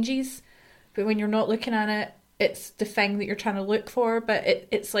it changes. But when you're not looking at it, it's the thing that you're trying to look for, but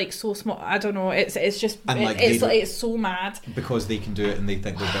it's like so small. I don't know. It's just it's so mad because they can do it and they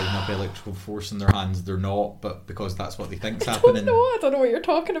think they're building up electrical force in their hands. They're not, but because that's what they think's happening. I don't know what you're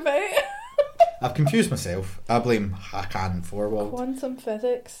talking about. I've confused myself. I blame Hacking Forwald. Quantum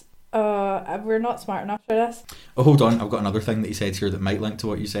physics. We're not smart enough for this. Oh, hold on. I've got another thing that he said here that might link to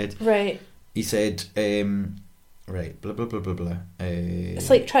what you said. Right. He said, right, blah blah blah blah blah. It's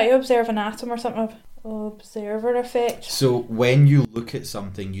like try to observe an atom or something. Observer effect. So when you look at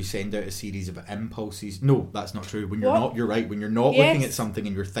something, you send out a series of impulses. No, that's not true. When you're not, you're right. When you're not looking at something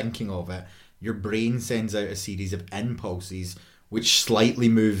and you're thinking of it, your brain sends out a series of impulses which slightly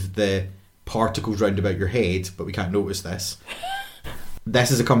move the particles round about your head, but we can't notice this. This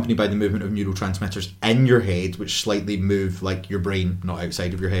is accompanied by the movement of neurotransmitters in your head, which slightly move like your brain, not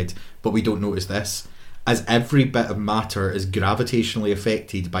outside of your head, but we don't notice this. As every bit of matter is gravitationally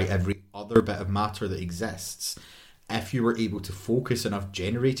affected by every other bit of matter that exists, if you were able to focus enough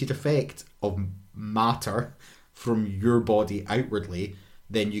generated effect of matter from your body outwardly,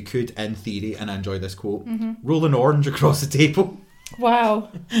 then you could, in theory, and I enjoy this quote, roll an orange across the table. Wow.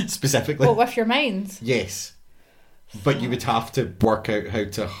 Specifically. What, with your mind? Yes. But you would have to work out how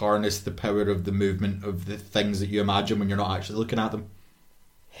to harness the power of the movement of the things that you imagine when you're not actually looking at them.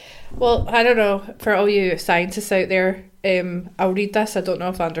 Well, I don't know. For all you scientists out there, I'll read this. I don't know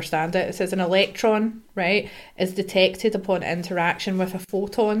if I understand it. It says an electron, right, is detected upon interaction with a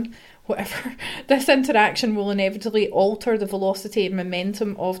photon. Whatever. This interaction will inevitably alter the velocity and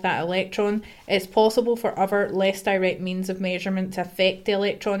momentum of that electron. It's possible for other, less direct means of measurement to affect the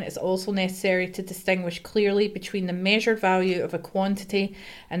electron. It's also necessary to distinguish clearly between the measured value of a quantity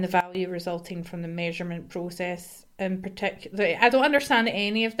and the value resulting from the measurement process. In particular, I don't understand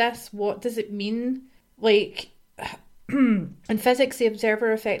any of this. What does it mean? Like, in physics, the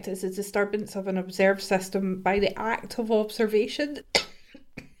observer effect is a disturbance of an observed system by the act of observation.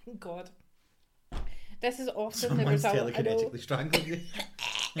 God. This is often Someone's the result. telekinetically strangling you.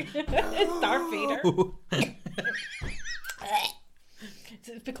 It's Darth Vader.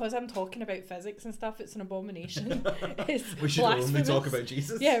 It's because I'm talking about physics and stuff. It's an abomination. It's we should only talk about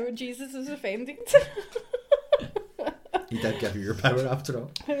Jesus. Yeah, when Jesus is offended. He did give you your power after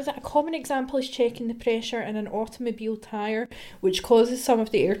all. What was it? A common example is checking the pressure in an automobile tyre, which causes some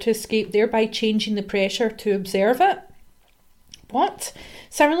of the air to escape, thereby changing the pressure to observe it. What?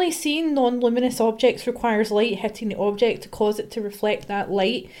 Similarly, seeing non-luminous objects requires light hitting the object to cause it to reflect that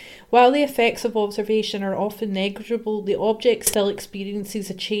light. While the effects of observation are often negligible, the object still experiences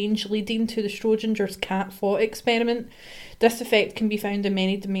a change, leading to the Schrodinger's cat thought experiment. This effect can be found in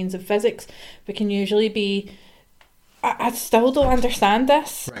many domains of physics, but can usually be... I still don't understand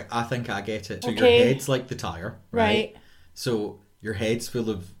this. Right, I think I get it. So Okay. your head's like the tyre, right? Right. So your head's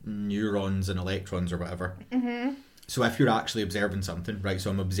full of neurons and electrons or whatever. Mm-hmm. So if you're actually observing something, right, so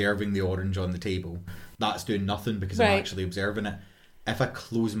I'm observing the orange on the table, that's doing nothing because I'm Right. actually observing it. If I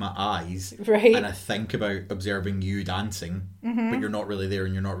close my eyes Right. and I think about observing you dancing, but you're not really there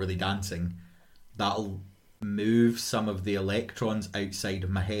and you're not really dancing, that'll move some of the electrons outside of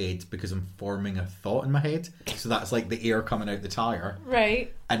my head because I'm forming a thought in my head. So that's like the air coming out the tyre.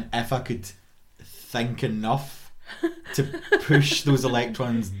 Right. And if I could think enough to push those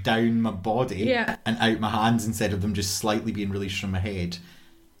electrons down my body Yeah. and out my hands instead of them just slightly being released from my head,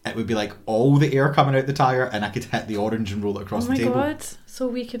 it would be like all the air coming out the tyre and I could hit the orange and roll it across Oh my the table. god. So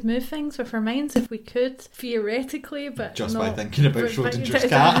we could move things with our minds if we could, theoretically, but Just not, by thinking about but- Schrodinger's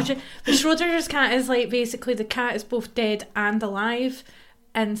cat. The Schrodinger's cat is like basically the cat is both dead and alive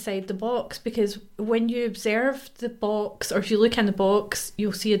inside the box, because when you observe the box, or if you look in the box,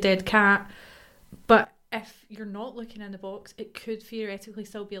 you'll see a dead cat. But if you're not looking in the box, it could theoretically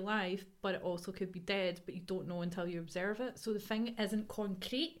still be alive, but it also could be dead, but you don't know until you observe it. So the thing isn't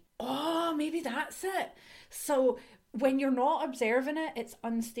concrete. Oh, maybe that's it. So when you're not observing it, it's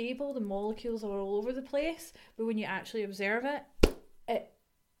unstable, the molecules are all over the place, but when you actually observe it, it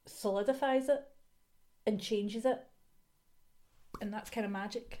solidifies it and changes it. And that's kind of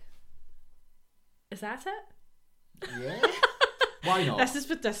magic. Is that it? Yeah. Why not?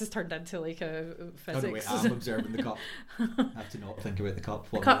 This is turned into like a Oh, physics. no, wait, I'm observing the cup. I have to not think about the cup.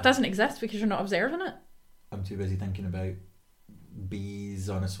 The cup doesn't exist because you're not observing it. I'm too busy thinking about bees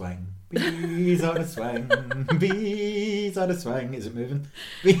on a swing. Bees on a swing. Bees on a swing. Is it moving?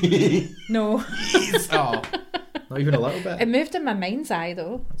 Bees. No. Oh, not even a little bit. It moved in my mind's eye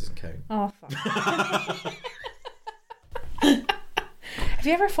though. That doesn't count. Oh, fuck. Have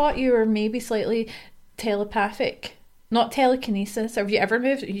you ever thought you were maybe slightly telepathic? Not telekinesis. Have you ever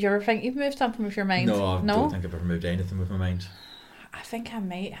moved? You ever think you've moved something with your mind? No, I don't think I've ever moved anything with my mind. I think I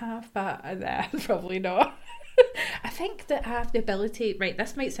might have, but probably not. I think that I have the ability, right,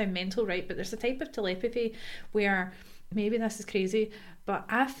 this might sound mental, right, but there's a type of telepathy where, maybe this is crazy, but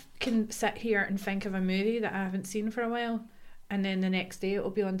I can sit here and think of a movie that I haven't seen for a while, and then the next day it'll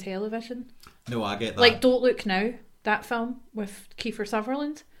be on television. No, I get that. Like Don't Look Now, that film with Kiefer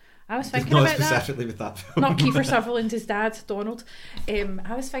Sutherland. I was thinking not about that. specifically with that film. Not Kiefer Sutherland, his dad, Donald.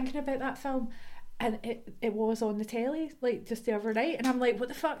 I was thinking about that film, and it was on the telly like just the other night, and I'm like, what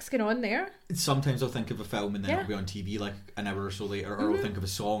the fuck's going on there? Sometimes I'll think of a film and then Yeah. it'll be on TV like an hour or so later, or I'll think of a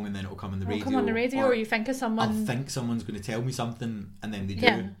song and then it'll come on the radio. Come on the radio, or you think of someone. I'll think someone's going to tell me something and then they do.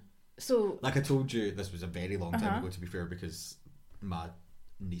 Yeah. So Like I told you, this was a very long time ago, to be fair, because my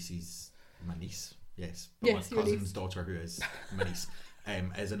niece, yes, but Yes, my your cousin's niece. daughter, who is my niece,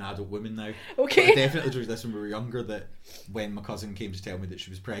 is an adult woman now. Okay. But I definitely told you this when we were younger, that when my cousin came to tell me that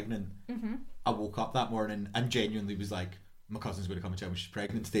she was pregnant, I woke up that morning and genuinely was like, my cousin's going to come and tell me she's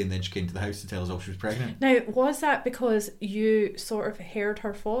pregnant today, and then she came to the house to tell us all she was pregnant. now, was that because you sort of heard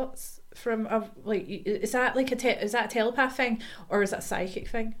her thoughts from is that like is that a telepath thing, or is that a psychic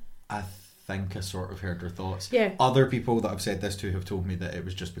thing? I think I sort of heard her thoughts. Yeah. Other people that I've said this to have told me that it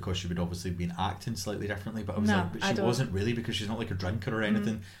was just because she would obviously been acting slightly differently, but I was No, like, but I she don't. wasn't really, because she's not like a drinker or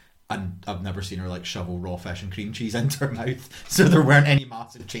anything. And I've never seen her like shovel raw fish and cream cheese into her mouth, so there weren't any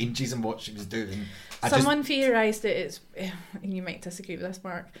massive changes in what she was doing. Someone theorised that it's, and you might disagree with this,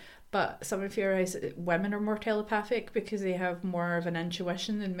 Mark, but someone theorised that women are more telepathic because they have more of an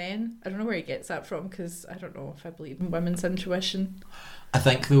intuition than men. I don't know where he gets that from, because I don't know if I believe in women's intuition. I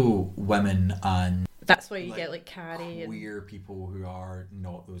think though women and That's why you get like Carrie and queer people who are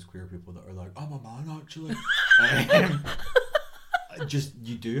not those queer people that are like, I'm a man actually. Just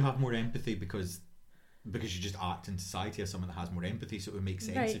you do have more empathy because you just act in society as someone that has more empathy, so it would make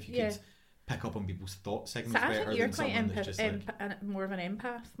sense Right, if you yeah. could pick up on people's thought signals So I better think you're than quite someone that's just like... more of an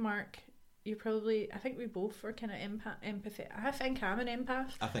empath, Mark. You probably, I think we both were kind of empathy. I think I'm an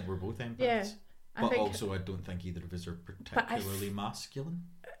empath. I think we're both empaths. Yeah, But also I don't think either of us are particularly masculine.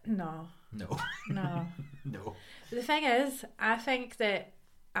 No. No. No. No. The thing is, I think that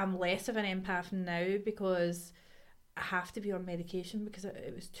I'm less of an empath now because I have to be on medication because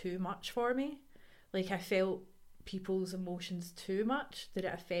it was too much for me. Like I felt people's emotions too much, that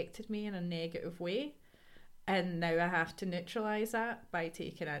it affected me in a negative way. And now I have to neutralise that by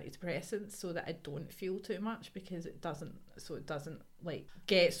taking antidepressants so that I don't feel too much, because it doesn't like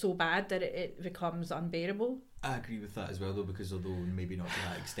get so bad that it becomes unbearable. I agree with that as well, though, because although maybe not to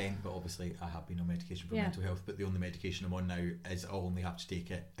that extent, but obviously I have been on medication for mental health, but the only medication I'm on now is I'll only have to take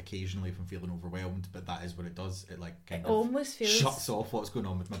it occasionally if I'm feeling overwhelmed, but that is what it does. It like kind of almost shuts off what's going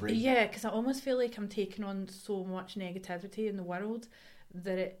on with my brain. Yeah, because I almost feel like I'm taking on so much negativity in the world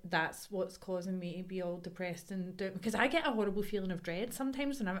that that's what's causing me to be all depressed and because I get a horrible feeling of dread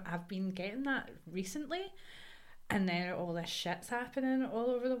sometimes, and I've been getting that recently. And then all this shit's happening all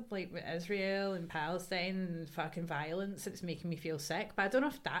over with Israel and Palestine and fucking violence. It's making me feel sick. But I don't know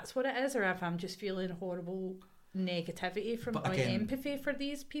if that's what it is, or if I'm just feeling horrible negativity from empathy for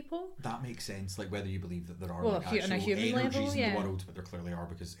these people. That makes sense. Like whether you believe that there are actual energies level, in the world, but there clearly are,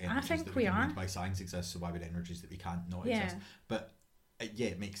 because energies that we can read by science exist. So why would energies that we can't not exist? But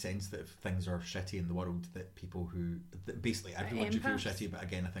it makes sense that if things are shitty in the world, that people that basically everyone should feel shitty. But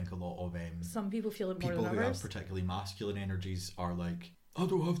again, I think a lot of some people feel it more than others. People who have particularly masculine energies are like, I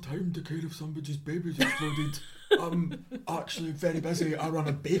don't have time to care if somebody's baby's exploded. I'm actually very busy. I run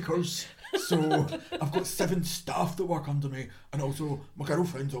a baker's, so I've got 7 staff that work under me, and also my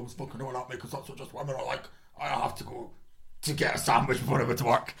girlfriend's always fucking on at me because that's what just women are like. I have to go to get a sandwich before I go to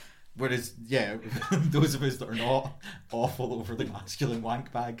work. Whereas, those of us that are not awful over the masculine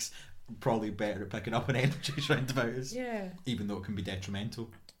wank bags, probably better at picking up on energies round about us. Yeah. Even though it can be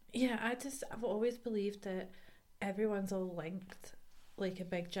detrimental. Yeah, I've always believed that everyone's all linked, like a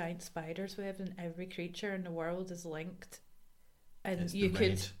big giant spider's web, and every creature in the world is linked. And it's you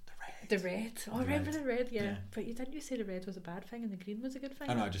the red. Oh, I remember the red, yeah. But didn't you say the red was a bad thing and the green was a good thing?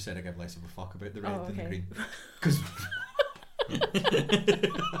 I know, I just said I give less of a fuck about the red than the green. Because...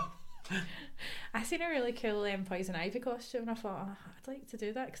 I seen a really cool poison ivy costume, and I thought, I'd like to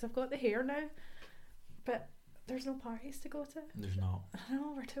do that because I've got the hair now, but there's no parties to go to. There's not. I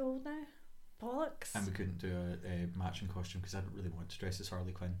know, we're too old now. Bollocks. And we couldn't do a matching costume because I don't really want to dress as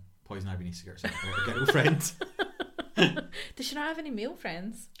Harley Quinn. Poison ivy needs to get herself a girlfriend. Does she not have any male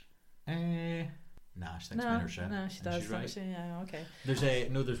friends? Nah, she thinks men are shit. No, she does. She's right. Yeah, okay.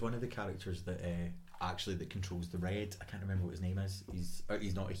 There's one of the characters that that controls the red. I can't remember what his name is. He's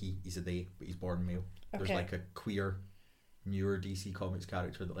not a he, he's a they, but he's born male. Okay. There's like a queer, newer DC Comics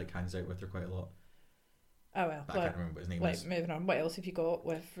character that like hangs out with her quite a lot. Oh well, but I can't remember what his name is. Moving on. What else have you got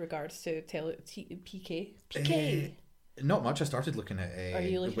with regards to PK? Not much. I started looking at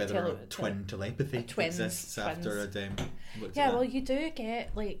whether twin telepathy exists after I'd looked at that. Well, you do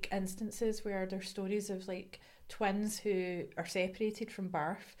get like instances where there's stories of like twins who are separated from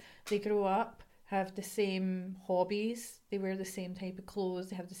birth. They grow up, have the same hobbies, they wear the same type of clothes,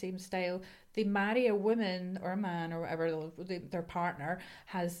 they have the same style. They marry a woman or a man or whatever, their partner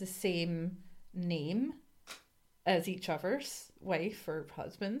has the same name as each other's wife or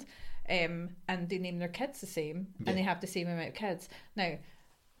husband, and they name their kids the same, and they have the same amount of kids. Now,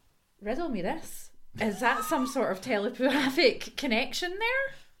 riddle me this. Is that some sort of telepathic connection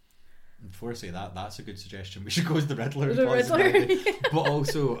there? Before I say that, that's a good suggestion. We should go as the Riddler. But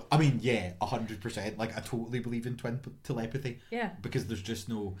also, I mean, 100%. Like, I totally believe in twin telepathy. Yeah. Because there's just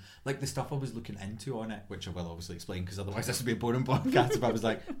no... Like, the stuff I was looking into on it, which I will obviously explain, because otherwise this would be a boring podcast if I was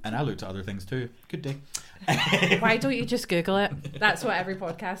like, and I looked at other things too. Good day. Why don't you just Google it? That's what every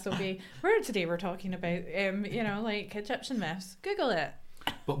podcast will be. Today we're talking about, like Egyptian myths. Google it.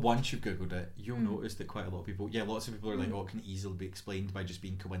 But once you've googled it, you'll notice that quite a lot of people, lots of people are like, it can easily be explained by just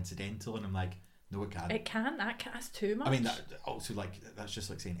being coincidental, and I'm like, no, it can't. It can. That's too much. I mean, that also that's just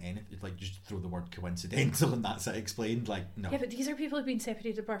like saying anything. Like, just throw the word coincidental and that's it explained. Like, no. Yeah, but these are people who've been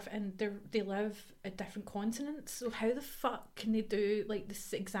separated at birth and they live at different continents. So how the fuck can they do like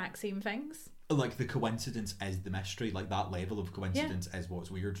the exact same things? Like, the coincidence is the mystery. Like, that level of coincidence is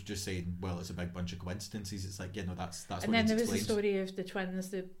what's weird. Just saying, well, it's a big bunch of coincidences. It's like, that's what and then there was the story of the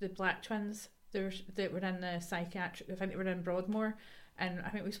twins, the black twins that were in the psychiatric, I think they were in Broadmoor, and I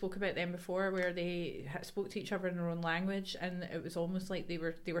think we spoke about them before, where they spoke to each other in their own language, and it was almost like they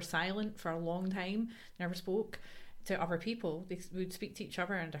were silent for a long time, never spoke to other people. They would speak to each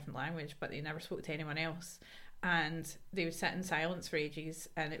other in a different language, but they never spoke to anyone else. And they would sit in silence for ages,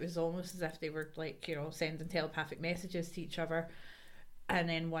 and it was almost as if they were like, sending telepathic messages to each other. And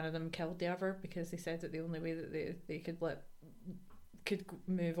then one of them killed the other because they said that the only way that they could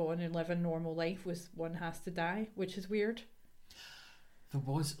move on and live a normal life was one has to die, which is weird. There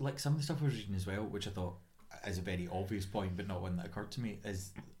was like some of the stuff I was reading as well, which I thought is a very obvious point, but not one that occurred to me,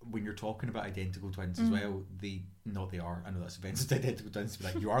 is when you're talking about identical twins as well, I know that's offensive to identical twins,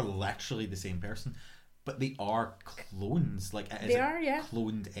 but like, you are literally the same person. But they are clones. Like, it is a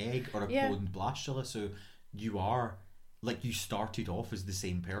cloned egg or a cloned blastula. So you are, like, you started off as the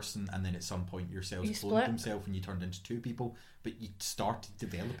same person, and then at some point your cells cloned themselves and you turned into two people, but you started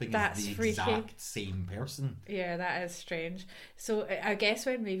developing as the exact same person. Yeah, that is strange. So I guess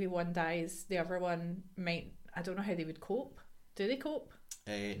when maybe one dies, the other one might, I don't know how they would cope. Do they cope?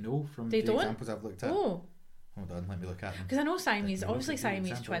 No, from the examples I've looked at. Oh. Hold on, let me look at them. Because I know Siamese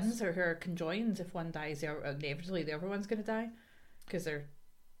twins are who are conjoined. If one dies, inevitably the other one's going to die because they're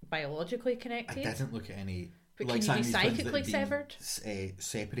biologically connected. I didn't look at any. But like, can you be psychically severed?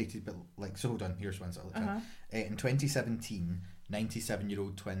 Separated, but like, so hold on, here's ones I looked at. In 2017,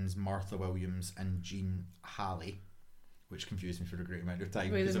 97-year-old twins Martha Williams and Jean Halley, which confused me for a great amount of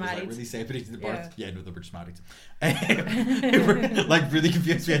time because it was like really separated at birth. Yeah, no, they were just married. They were like really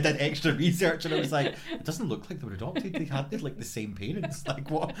confused. We had that extra research, and I was like, it doesn't look like they were adopted. They had like the same parents. Like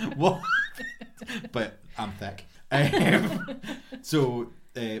what? But I'm thick. So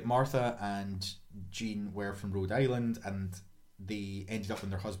Martha and Jean were from Rhode Island, and they ended up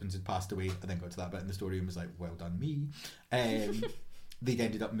when their husbands had passed away. I then got to that bit in the story and was like, well done me. They'd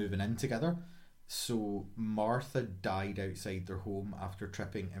ended up moving in together. So Martha died outside their home after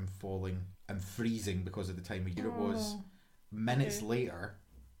tripping and falling and freezing because of the time of year it was. Minutes later,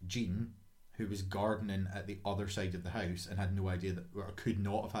 Jean, who was gardening at the other side of the house and had no idea that, or could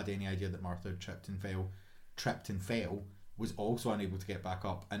not have had any idea that Martha had tripped and fell, was also unable to get back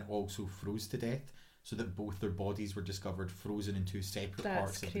up and also froze to death, so that both their bodies were discovered frozen in two separate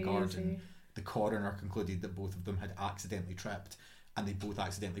parts of the garden. The coroner concluded that both of them had accidentally tripped, and they both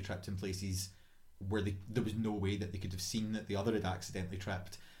accidentally tripped in places where there was no way that they could have seen that the other had accidentally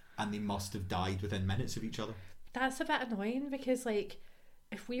tripped, and they must have died within minutes of each other. That's a bit annoying, because like,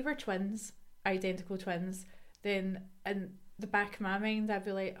 if we were twins, identical twins, then in the back of my mind I'd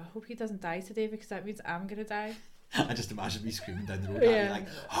be like, I hope he doesn't die today, because that means I'm gonna die. I just imagine me screaming down the road at you like,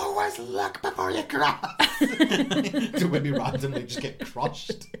 always look before you cross. To when we randomly just get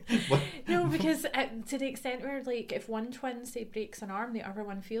crushed. No, because to the extent where, like, if one twin, say, breaks an arm, the other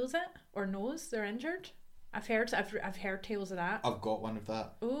one feels it or knows they're injured. I've heard tales of that. I've got one of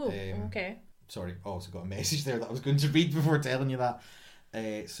that. Oh, okay. Sorry, I also got a message there that I was going to read before telling you that.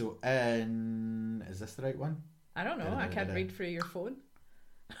 Is this the right one? I don't know. I can't read through your phone.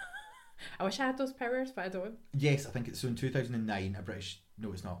 I wish I had those powers, but I don't. Yes, I think it's so. In 2009, a British...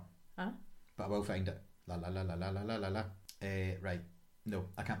 No, it's not. Huh? But I will find it. Right. No,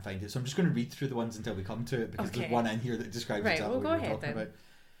 I can't find it. So I'm just going to read through the ones until we come to it, because there's one in here that describes exactly what we're talking about.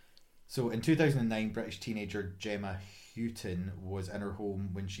 So in 2009, British teenager Gemma Houghton was in her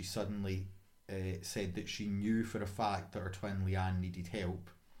home when she suddenly said that she knew for a fact that her twin Leanne needed help.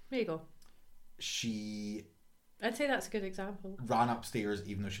 There you go. I'd say that's a good example. Ran upstairs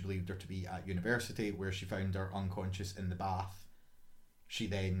even though she believed her to be at university, where she found her unconscious in the bath. She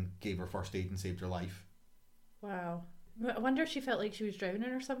then gave her first aid and saved her life. Wow. I wonder if she felt like she was drowning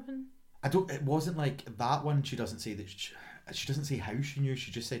or something. It wasn't like that one. She doesn't say that she doesn't say how she knew.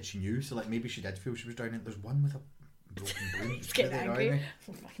 She just said she knew. So like, maybe she did feel she was drowning. There's one with a broken bone. He's getting angry.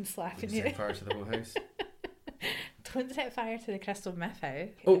 I'm fucking slapping you. Set fire to the whole house. Don't set fire to the crystal meth house.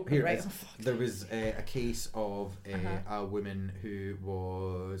 Oh, here it is. There was a case of a woman who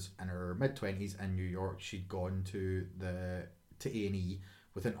was in her mid-20s in New York. She'd gone to A&E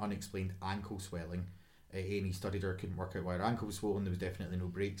with an unexplained ankle swelling. A&E studied her, couldn't work out why her ankle was swollen. There was definitely no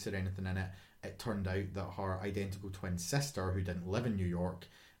breaks or anything in it. It turned out that her identical twin sister, who didn't live in New York,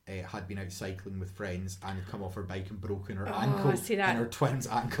 had been out cycling with friends and had come off her bike and broken her ankle. And her twin's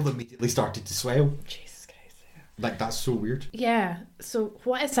ankle immediately started to swell. Jesus Christ. Yeah. Like, that's so weird. Yeah. So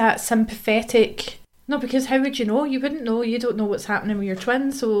what is that sympathetic? No, because how would you know? You wouldn't know. You don't know what's happening with your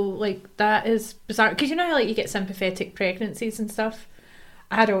twin. So like, that is bizarre. Because you know how like you get sympathetic pregnancies and stuff.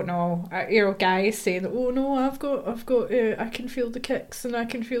 I don't know. I hear guys saying, "Oh no, I've got. I can feel the kicks and I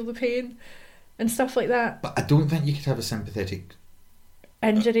can feel the pain, and stuff like that." But I don't think you could have a sympathetic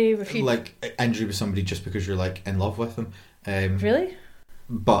injury with you. Like injury with somebody just because you're like in love with them. Really?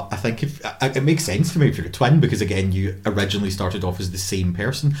 But I think it makes sense to me if you're a twin, because again, you originally started off as the same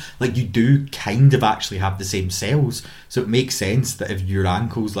person. Like, you do kind of actually have the same cells, so it makes sense that if your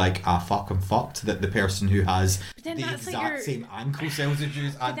ankle's like, fuck, I'm fucked, that the person who has the exact same ankle cells as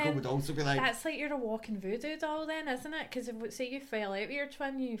you's ankle would also be like... That's like you're a walking voodoo doll then, isn't it? Because if, say you fell out with your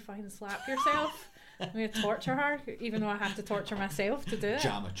twin, you fucking slap yourself. I'm going to torture her, even though I have to torture myself to do it.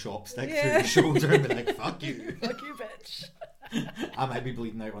 Jam a chopstick through your shoulder and be like, fuck you. Fuck you, bitch. I might be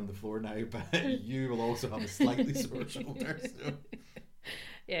bleeding out on the floor now, but you will also have a slightly sore shoulder. So.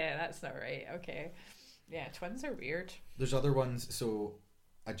 Yeah, that's not right. Okay. Yeah, twins are weird. There's other ones. So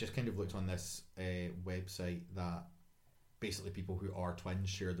I just kind of looked on this website that basically people who are twins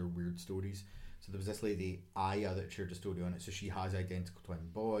share their weird stories. So there was this lady, Aya, that shared a story on it. So she has identical twin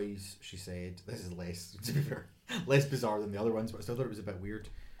boys. She said, this is less, to be fair, less bizarre than the other ones, but I still thought it was a bit weird.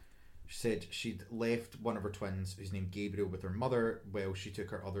 She said she'd left one of her twins, who's named Gabriel, with her mother while she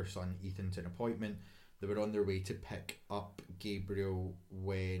took her other son, Ethan, to an appointment. They were on their way to pick up Gabriel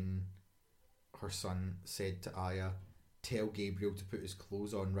when her son said to Aya, tell Gabriel to put his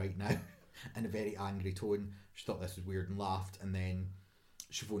clothes on right now, in a very angry tone. She thought this was weird and laughed, and then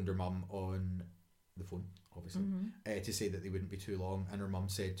she phoned her mum on the phone, obviously, to say that they wouldn't be too long, and her mum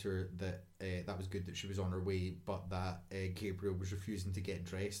said to her that that was good that she was on her way, but that Gabriel was refusing to get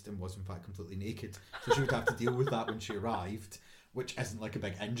dressed and was in fact completely naked, so she would have to deal with that when she arrived, which isn't like a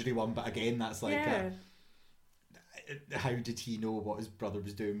big injury one, but again, that's like how did he know what his brother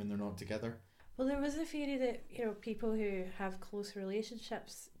was doing when they're not together? Well, there was a theory that, you know, people who have close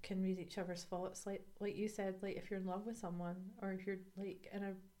relationships can read each other's thoughts, like you said, like if you're in love with someone or if you're like in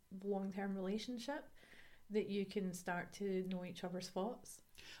a long-term relationship, that you can start to know each other's thoughts.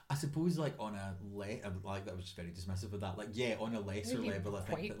 I suppose like on a like that was just very dismissive of that, like on a lesser level, I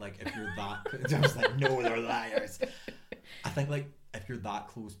think that like if you're that I was like, no, they're liars. I think like if you're that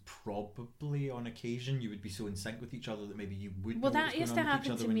close, probably on occasion you would be so in sync with each other that maybe you would. Well, that used to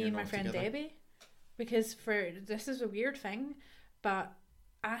happen to me and my friend Debbie, because this is a weird thing, but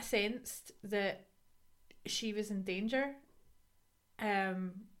I sensed that she was in danger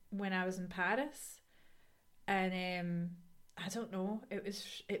when I was in Paris, and I don't know, it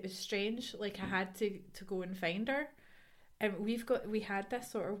was strange. Like I had to go and find her, and we had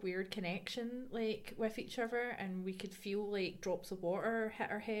this sort of weird connection like with each other, and we could feel like drops of water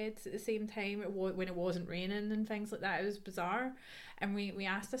hit our heads at the same time when it wasn't raining and things like that. It was bizarre, and we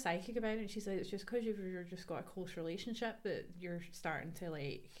asked a psychic about it, and she said it's just because you've just got a close relationship that you're starting to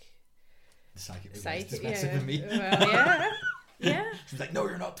like. The psychic is dismissive of me. Well, yeah. She's like, no,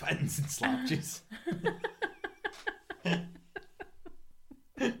 you're not twins, and slapped you.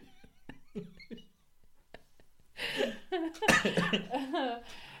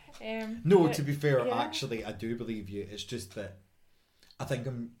 To be fair, actually, I do believe you. It's just that I think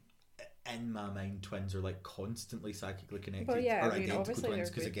in my mind, twins are like constantly psychically connected, or identical twins,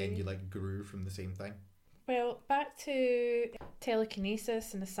 because again, you like grew from the same thing. Well, back to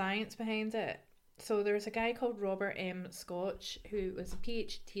telekinesis and the science behind it. So there's a guy called Robert M. Scotch who was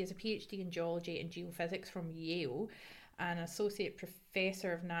he has a PhD in geology and geophysics from Yale, an associate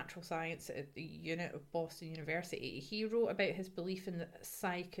professor of natural science at the unit of Boston University. He wrote about his belief in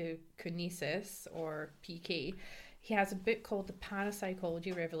psychokinesis, or PK. He has a book called The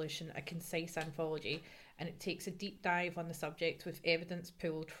Parapsychology Revolution, a concise anthology, and it takes a deep dive on the subject with evidence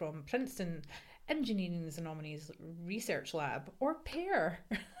pulled from Princeton Engineering's Anomalies Research Lab, or PAIR.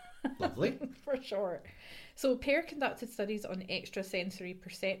 Lovely. For short. So PAIR conducted studies on extrasensory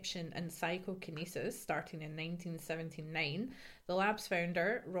perception and psychokinesis starting in 1979. The lab's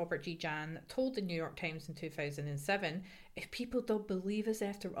founder, Robert G. Jan, told the New York Times in 2007, if people don't believe us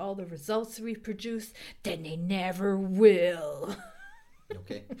after all the results we produce, then they never will.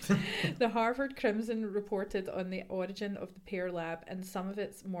 Okay. The Harvard Crimson reported on the origin of the PAIR lab and some of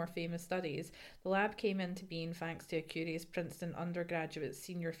its more famous studies. The lab came into being thanks to a curious Princeton undergraduate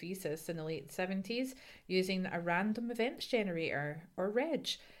senior thesis in the late 70s using a random events generator, or REG.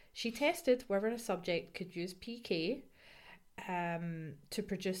 She tested whether a subject could use PK to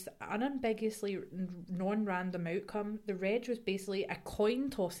produce an unambiguously non-random outcome. The REG was basically a coin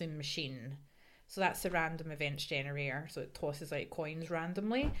tossing machine. So that's the random events generator. So it tosses out coins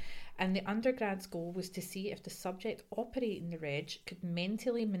randomly. And the undergrad's goal was to see if the subject operating the REG could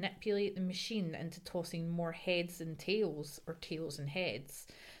mentally manipulate the machine into tossing more heads and tails, or tails and heads.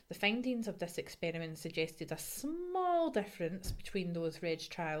 The findings of this experiment suggested a small difference between those REG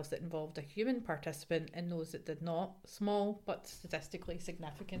trials that involved a human participant and those that did not. Small, but statistically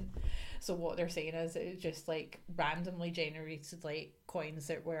significant. So what they're saying is it just like randomly generated like coins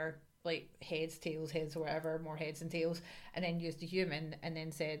that were like heads, tails, heads, or whatever, more heads and tails, and then used a human, and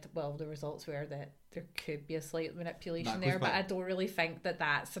then said, well, the results were that there could be a slight manipulation there, but I don't really think that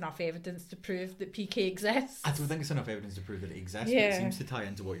that's enough evidence to prove that PK exists. I don't think it's enough evidence to prove that it exists, but it seems to tie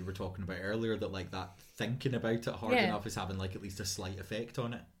into what you were talking about earlier, that like that thinking about it hard enough is having like at least a slight effect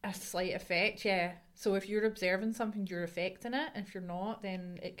on it. A slight effect, yeah. So if you're observing something, you're affecting it, and if you're not,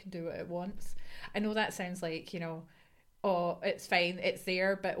 then it can do what it wants. I know that sounds like, you know, oh, it's fine, it's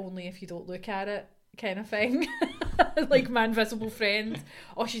there, but only if you don't look at it, kind of thing. Like my invisible friend.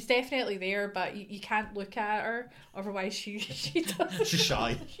 Oh, she's definitely there, but you can't look at her, otherwise she does. She's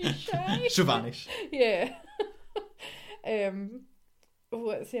shy. She's shy. She'll vanish. Yeah.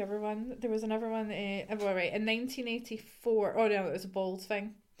 what's the other one? There was another one. Well, right, in 1984. Oh no, it was a balls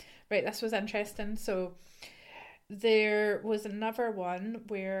thing. Right, this was interesting. So there was another one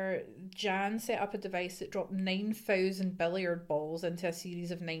where Jan set up a device that dropped 9,000 billiard balls into a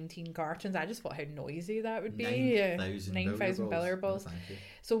series of 19 cartons. I just thought how noisy that would be. 9,000 billiard balls. No,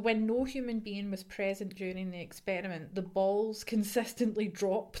 so when no human being was present during the experiment, the balls consistently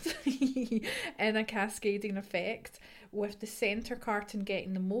dropped in a cascading effect, with the centre carton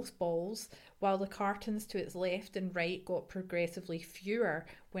getting the most balls, while the cartons to its left and right got progressively fewer.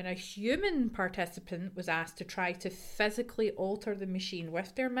 When a human participant was asked to try to physically alter the machine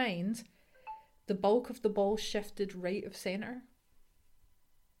with their mind, the bulk of the balls shifted right of centre.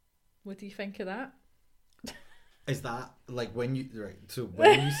 What do you think of that? Is that like when you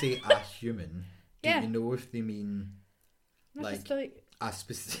when you say a human, do you know if they mean like a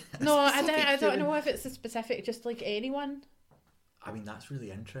specific? No, I don't know if it's a specific, just like anyone. I mean, that's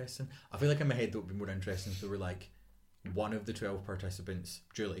really interesting. I feel like in my head that would be more interesting if there were like one of the 12 participants,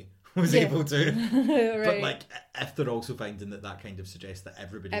 Julie, was able to. Right. But like, if they're also finding that kind of suggests that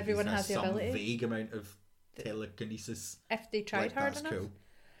everyone has some ability. Vague amount of telekinesis. If they tried hard enough. Cool.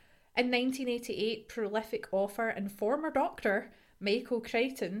 In 1988, prolific author and former doctor Michael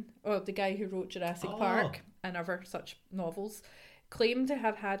Crichton, the guy who wrote Jurassic Park and other such novels, claimed to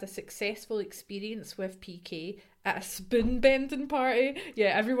have had a successful experience with PK at a spoon bending party. Yeah,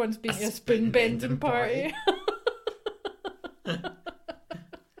 everyone's been at a spoon bending party.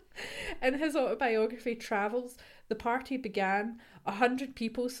 In his autobiography Travels, the party began 100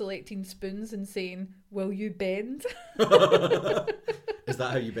 people selecting spoons and saying, "Will you bend?" Is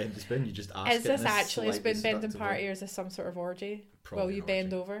that how you bend the spoon? You just ask. Is this actually a spoon bending party, or is this some sort of orgy? Probably will you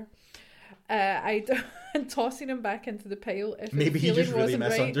bend over? And tossing him back into the pile. If maybe he just really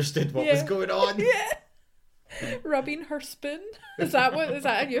misunderstood what was going on. Yeah. Rubbing her spoon. Is that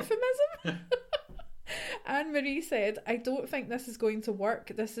a euphemism? Anne Marie said, "I don't think this is going to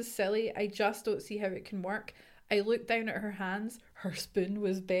work. This is silly. I just don't see how it can work. I looked down at her hands. Her spoon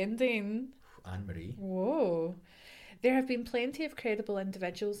was bending." Anne Marie. Whoa. There have been plenty of credible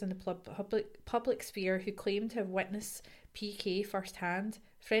individuals in the public sphere who claim to have witnessed PK firsthand.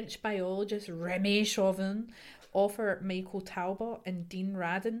 French biologist Rémy Chauvin, author Michael Talbot, and Dean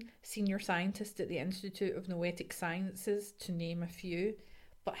Radin, senior scientist at the Institute of Noetic Sciences, to name a few.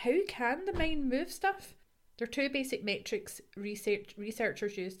 But how can the mind move stuff? There are two basic metrics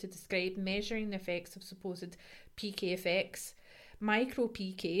researchers use to describe measuring the effects of supposed PK effects. Micro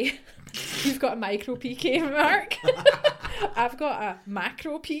PK. You've got a micro PK, Mark. I've got a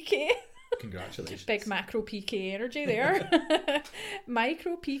macro PK. Congratulations. Big macro PK energy there.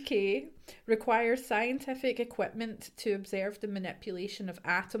 Micro PK requires scientific equipment to observe the manipulation of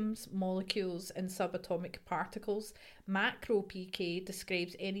atoms, molecules, and subatomic particles. Macro PK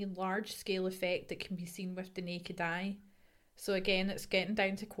describes any large-scale effect that can be seen with the naked eye. So again, it's getting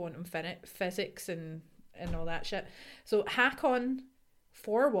down to quantum physics and all that shit. So Håkon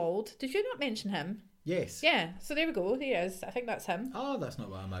Forwald, did you not mention him? Yes. Yeah, so there we go. He is. I think that's him. Oh, that's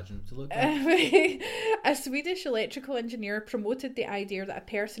not what I imagined to look like. A Swedish electrical engineer promoted the idea that a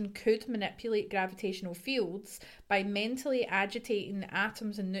person could manipulate gravitational fields by mentally agitating the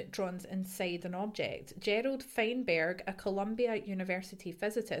atoms and neutrons inside an object. Gerald Feinberg, a Columbia University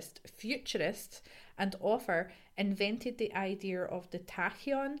physicist, futurist, and author, invented the idea of the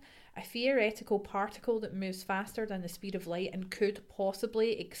tachyon, a theoretical particle that moves faster than the speed of light and could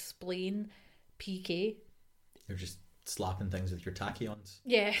possibly explain PK. You're just slapping things with your tachyons.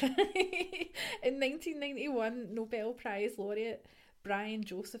 Yeah. In 1991, Nobel Prize laureate Brian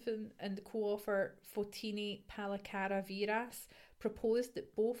Josephson and co-author Fotini Palakaraviras proposed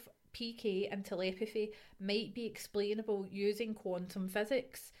that both PK and telepathy might be explainable using quantum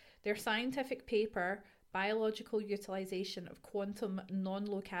physics. Their scientific paper, Biological Utilization of Quantum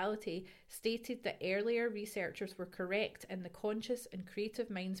Non-Locality, stated that earlier researchers were correct in the conscious and creative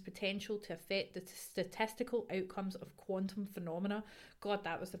mind's potential to affect the statistical outcomes of quantum phenomena. God,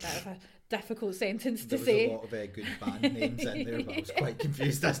 that was a bit of a difficult sentence to say. There was a lot of good band names in there, but I was quite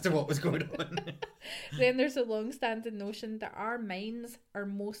confused as to what was going on. Then there's a long-standing notion that our minds are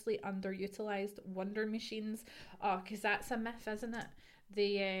mostly underutilised wonder machines. Oh, because that's a myth, isn't it?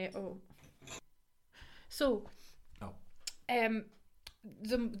 The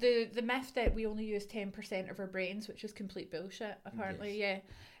myth that we only use 10% of our brains, which is complete bullshit, apparently. Yes.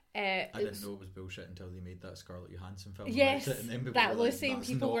 I didn't know it was bullshit until they made that Scarlett Johansson film. Yes, that that was saying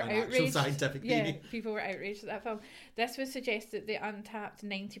people were outraged. Scientific theory. People were outraged at that film. This would suggest that the untapped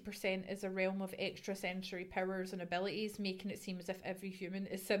 90% is a realm of extrasensory powers and abilities, making it seem as if every human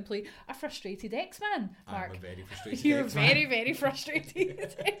is simply a frustrated X-Man. Mark, I'm a very frustrated you're X-Man. very, very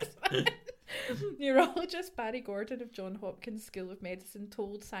frustrated X-Man. Neurologist Barry Gordon of Johns Hopkins School of Medicine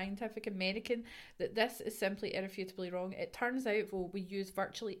told Scientific American that this is simply irrefutably wrong. It turns out, though, we use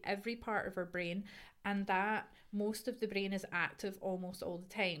virtually every part of our brain, and that most of the brain is active almost all the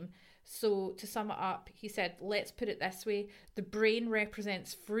time. So to sum it up, he said, let's put it this way: the brain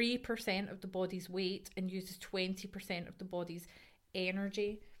represents 3% of the body's weight and uses 20% of the body's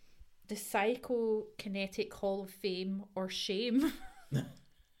energy. The Psychokinetic Hall of Fame, or shame.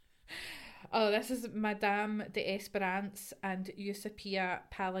 Oh, this is Madame d'Esperance and Eusapia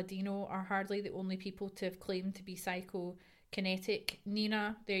Palladino are hardly the only people to have claimed to be psychokinetic.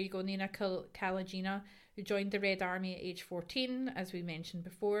 Nina, there you go, Nina Kalagina, who joined the Red Army at age 14, as we mentioned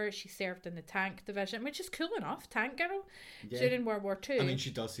before. She served in the tank division, which is cool enough, tank girl, during World War II. I mean,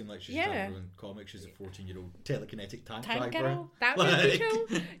 she does seem like she's done her own comic. She's a 14-year-old telekinetic tank driver. Girl, that would be cool.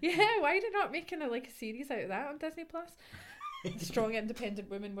 Yeah, why are they not making a series out of that on Disney Plus? Strong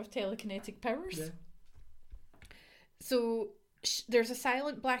independent woman with telekinetic powers. Yeah. So there's a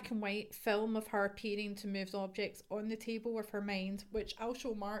silent black and white film of her appearing to move objects on the table with her mind, which I'll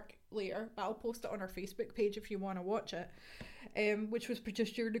show Mark later, but I'll post it on our Facebook page if you want to watch it, which was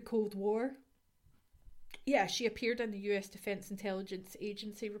produced during the Cold War. Yeah, she appeared in the US Defence Intelligence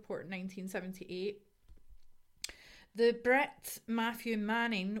Agency report in 1978. The Brit Matthew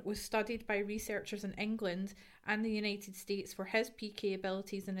Manning was studied by researchers in England and the United States for his PK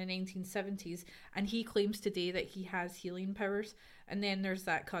abilities in the 1970s, and he claims today that he has healing powers. And then there's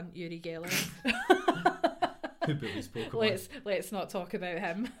that cunt Uri Geller. Who bullies Pokemon? Let's not talk about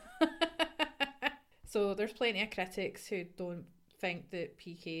him. So there's plenty of critics who don't think that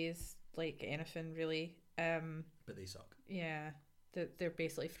PK is like anything really. But they suck. Yeah, they're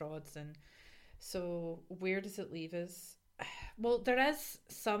basically frauds. And so where does it leave us? Well, there is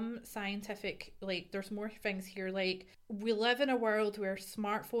some scientific, there's more things here. We live in a world where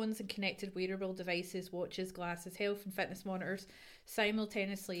smartphones and connected wearable devices, watches, glasses, health and fitness monitors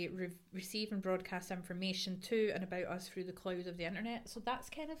simultaneously receive and broadcast information to and about us through the cloud of the internet. So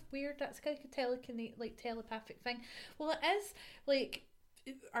that's kind of weird. That's kind of a telepathic thing. Well, it is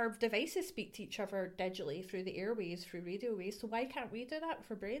our devices speak to each other digitally through the airwaves, through radio waves, so why can't we do that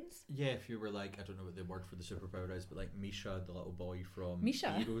with our brains? Yeah, if you were I don't know what the word for the superpower is, but Misha, the little boy from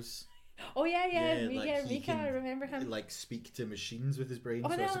Misha? Heroes. Oh yeah, Mika, I remember him. Speak to machines with his brain.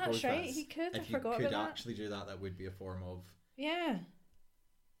 Oh so no, I suppose that's right, he could. I forgot about that. If you could actually do that, that would be a form of... Yeah.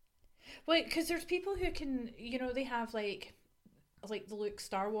 Well, because there's people who can, they have like the Luke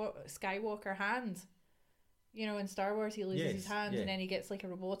Skywalker hand. In Star Wars he loses his hand and then he gets a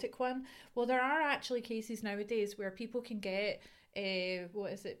robotic one. Well, there are actually cases nowadays where people can get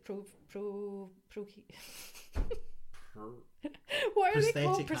what is it? What are they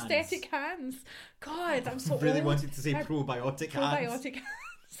called? Prosthetic hands. God, I'm so really old. Wanted to say probiotic hands.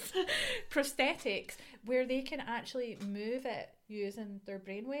 Prosthetics where they can actually move it using their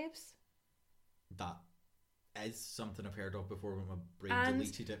brainwaves. That is something I've heard of before, when my brain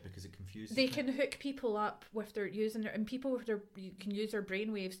deleted it because it confused me. They can hook people up with their and people with you can use their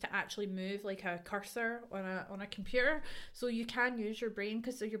brainwaves to actually move like a cursor on a computer. So you can use your brain,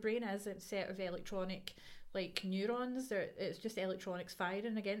 because your brain is a set of electronic neurons. It's just electronics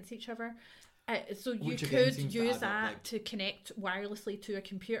firing against each other. So you could use that to connect wirelessly to a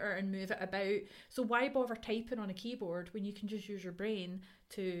computer and move it about. So why bother typing on a keyboard when you can just use your brain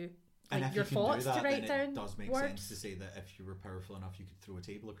to your thoughts to write down? It does make words. sense to say that if you were powerful enough, you could throw a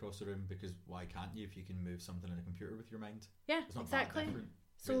table across the room, because why can't you if you can move something in a computer with your mind? Yeah, it's not exactly. That different,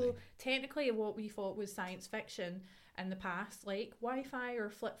 so really. Technically what we thought was science fiction in the past, like Wi-Fi or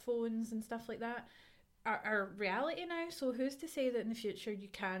flip phones and stuff like that, are reality now. So who's to say that in the future you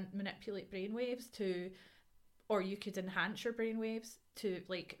can't manipulate brainwaves or you could enhance your brainwaves to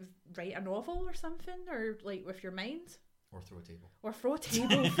write a novel or something, or with your mind? Or throw a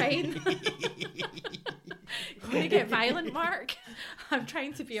table. Fine. You want to get violent, Mark? I'm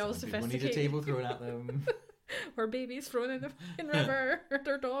trying to be all sophisticated. People need a table thrown at them. Or babies thrown in the fucking river. Or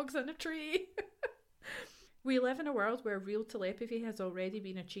their dogs in a tree. We live in a world where real telepathy has already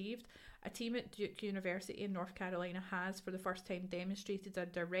been achieved. A team at Duke University in North Carolina has, for the first time, demonstrated a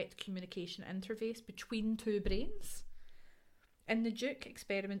direct communication interface between two brains. In the Duke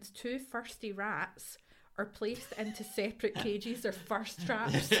experiments, two thirsty rats are placed into separate cages. They're first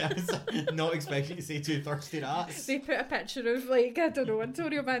traps. Not expecting to say two thirsty rats. They put a picture of, like, I don't know,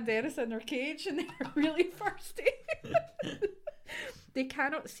 Antonio Banderas in their cage, and they're really thirsty. They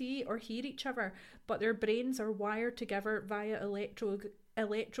cannot see or hear each other, but their brains are wired together via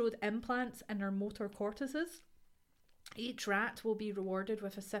electrode implants in their motor cortices. Each rat will be rewarded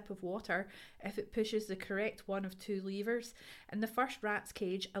with a sip of water if it pushes the correct one of two levers. In the first rat's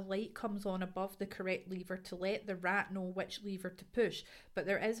cage, a light comes on above the correct lever to let the rat know which lever to push, but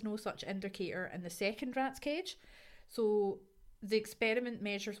there is no such indicator in the second rat's cage. So the experiment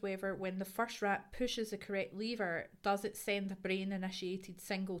measures whether, when the first rat pushes the correct lever, does it send a brain-initiated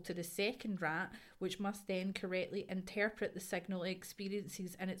signal to the second rat, which must then correctly interpret the signal it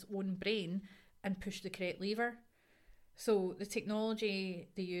experiences in its own brain and push the correct lever. So the technology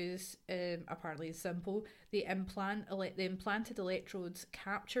they use apparently is simple. The implanted electrodes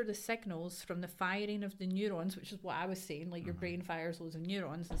capture the signals from the firing of the neurons, which is what I was saying, like your brain fires loads of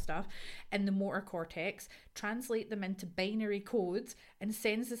neurons and stuff, in the motor cortex, translate them into binary codes, and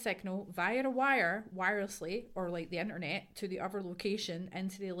sends the signal via a wire, wirelessly, or like the internet, to the other location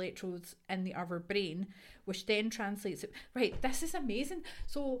into the electrodes in the other brain, which then translates it. Right, this is amazing.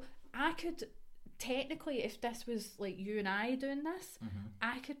 So I could... Technically, if this was like you and I doing this,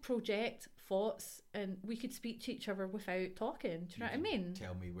 I could project thoughts and we could speak to each other without talking. Do you know what I mean?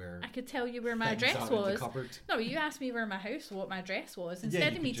 Tell me where. I could tell you where my address was. No, you asked me where my house, what my address was.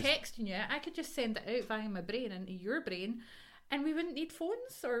 Instead of me texting you, I could just send it out via my brain into your brain, and we wouldn't need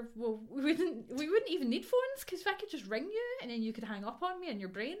phones, or well, we wouldn't even need phones, because I could just ring you and then you could hang up on me in your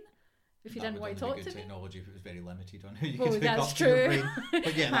brain. If you didn't want to talk to me. Technology if it was very limited on who you could hook that's up true. to your brain.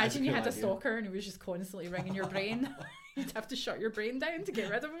 But yeah, imagine you had a stalker and he was just constantly ringing your brain. You'd have to shut your brain down to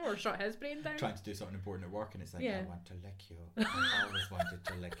get rid of him, or shut his brain down. Trying to do something important at work, and it's like, I want to lick you. I always wanted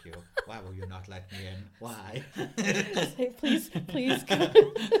to lick you. Why will you not let me in? Why? Say, please go. Please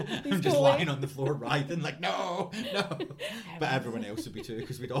I'm just lying on the floor writhing like, no. But everyone else would be too,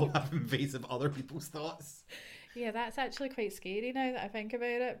 because we'd all have invasive other people's thoughts. Yeah, that's actually quite scary now that I think about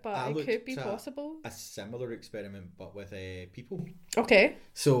it, but it could be possible. A similar experiment, but with people. Okay.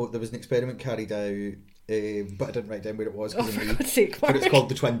 So there was an experiment carried out, but I didn't write down where it was. For God's sake, but it's called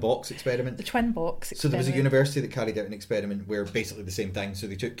the Twin Box Experiment. The Twin Box Experiment. So there was a university that carried out an experiment where basically the same thing. So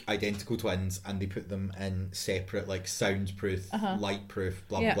they took identical twins and they put them in separate, like, soundproof, light-proof,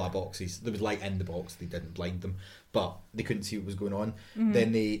 blah, blah boxes. There was light in the box. They didn't blind them, but they couldn't see what was going on.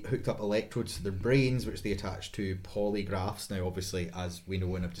 Then they hooked up electrodes to their brains, which they attached to polygraphs. Now, obviously, as we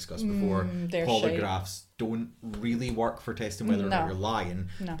know and I've discussed before, polygraphs don't really work for testing whether or not you're lying.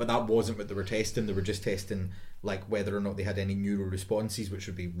 No. But that wasn't what they were testing. They were just testing, like, whether or not they had any neural responses, which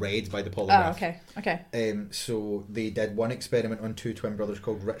would be read by the polygraph. Okay. So they did one experiment on two twin brothers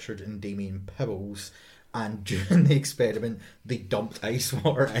called Richard and Damien Pibbles. And during the experiment, they dumped ice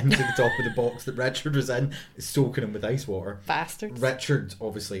water into the top of the box that Richard was in, soaking him with ice water. Bastards. Richard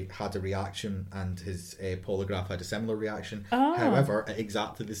obviously had a reaction, and his polygraph had a similar reaction. However, at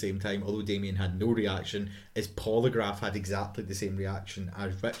exactly the same time, although Damien had no reaction, his polygraph had exactly the same reaction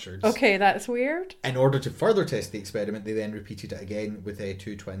as Richard's. Okay, that's weird. In order to further test the experiment, they then repeated it again with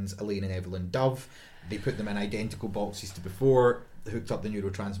two twins, Elaine and Evelyn Dove. They put them in identical boxes to before, hooked up the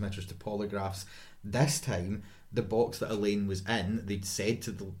neurotransmitters to polygraphs. This time, the box that Elaine was in, they'd said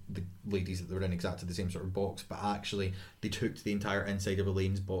to the ladies that they were in exactly the same sort of box, but actually they'd hooked the entire inside of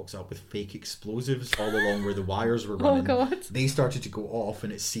Elaine's box up with fake explosives all along where the wires were running. Oh, God. They started to go off,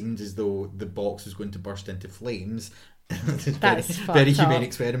 and it seemed as though the box was going to burst into flames. That's very humane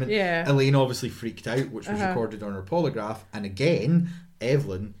experiment. Yeah. Elaine obviously freaked out, which was recorded on her polygraph, and again,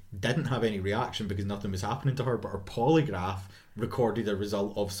 Evelyn didn't have any reaction because nothing was happening to her, but her polygraph recorded a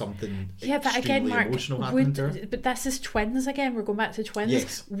result of something but again, Mark, emotional happening to her. But this is twins again, we're going back to twins.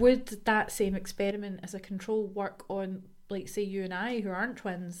 Yes. Would that same experiment as a control work on, like, say, you and I, who aren't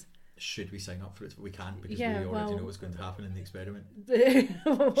twins? Should we sign up for it? We can't, because we already know what's going to happen in the experiment.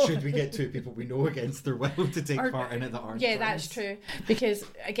 Should we get two people we know against their will to take part in it that aren't twins? That's true. Because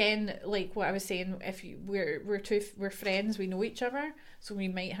again, like what I was saying, if we're friends, we know each other, so we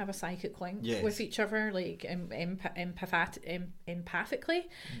might have a psychic link with each other, like empathically.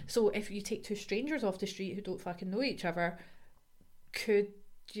 So if you take two strangers off the street who don't fucking know each other, do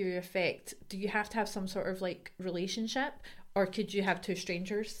you have to have some sort of, like, relationship? Or could you have two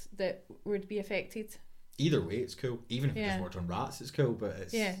strangers that would be affected? Either way, it's cool. Even if it just worked on rats, it's cool. But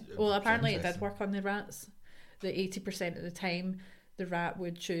it's well, apparently it did work on the rats. That 80% of the time, the rat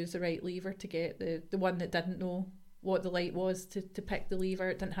would choose the right lever to get the one that didn't know what the light was to pick the lever.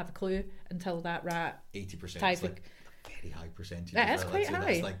 It didn't have a clue until that rat 80%. very high percentage. That is quite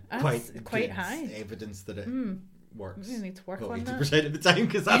high. That's quite high. Evidence that it works. You need to work well, on 80% that. of the time,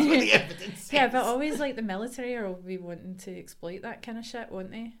 because that's what the evidence says. Yeah, but always like the military will be wanting to exploit that kind of shit,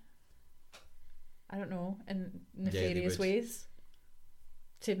 won't they? I don't know, in nefarious ways.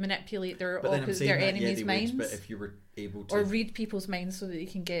 To manipulate their enemies' minds. But if you were able to... Or read people's minds so that you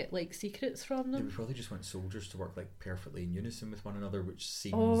can get like secrets from them. They would probably just want soldiers to work like perfectly in unison with one another, which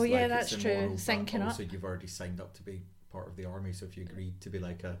seems that's it's true. immoral, Syncing but also up. you've already signed up to be part of the army, so if you agreed to be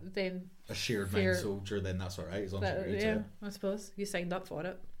like a shared fair, mind soldier, then that's alright, as long as you agreed to it. I suppose. You signed up for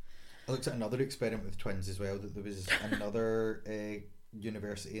it. I looked at another experiment with twins as well, that there was another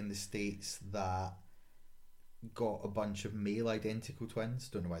university in the States that got a bunch of male identical twins.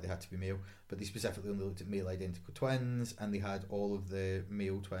 Don't know why they had to be male, but they specifically only looked at male identical twins, and they had all of the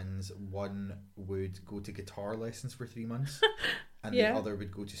male twins. One would go to guitar lessons for 3 months and the other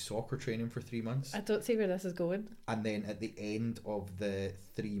would go to soccer training for 3 months. I don't see where this is going. And then at the end of the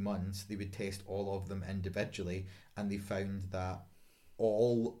 3 months they would test all of them individually, and they found that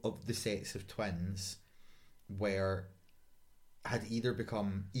all of the sets of twins had either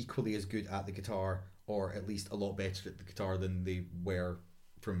become equally as good at the guitar or at least a lot better at the guitar than they were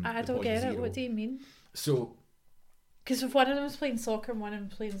from I don't get it. What do you mean? So, because if one of them was playing soccer and one of them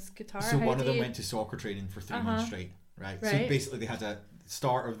plays guitar, so one of them went to soccer training for 3 months straight, right? So basically they had a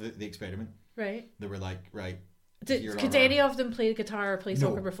start of the experiment. Right. They were like, right. Could any of them play guitar or play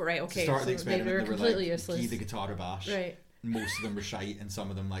soccer before? Right. Okay. Start of the experiment, they were completely useless. Give the guitar a bash. Right. Most of them were shite, and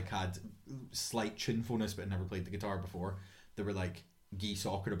some of them like had slight tunefulness but had never played the guitar before. They were like, gee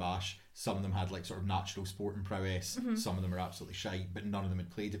soccer a bash. Some of them had like sort of natural sporting prowess. Some of them were absolutely shite, but none of them had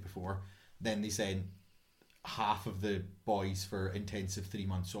played it before. Then they sent half of the boys for intensive 3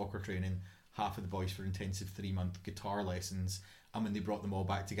 month soccer training, half of the boys for intensive 3 month guitar lessons, and when they brought them all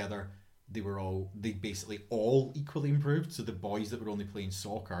back together, they basically all equally improved. So the boys that were only playing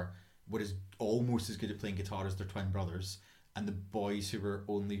soccer were almost as good at playing guitar as their twin brothers, and the boys who were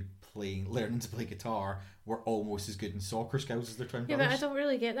only learning to play guitar were almost as good in soccer skills as their twin brothers. Yeah, but I don't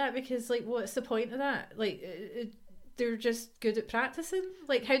really get that, because like, what's the point of that? Like, they're just good at practicing.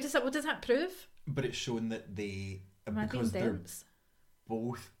 Like, what does that prove? But it's shown that because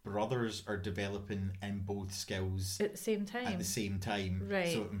both brothers are developing in both skills at the same time.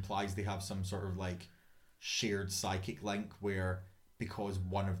 Right. So it implies they have some sort of like shared psychic link where, because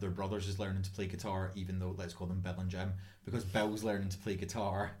one of their brothers is learning to play guitar, even though, let's call them Bill and Jim, because Bill's learning to play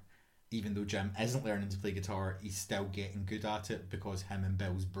guitar, even though Jim isn't learning to play guitar, he's still getting good at it because him and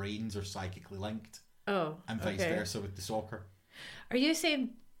Bill's brains are psychically linked. Oh, and vice versa with the soccer. Are you saying...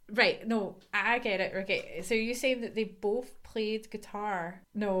 Right, no, I get it. Okay, so you're saying that they both played guitar?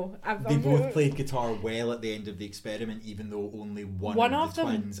 No, they both played guitar well at the end of the experiment, even though only one of the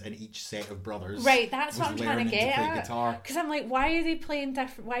twins in each set of brothers. Right, that's what I'm trying to get at. Because I'm like, why are they playing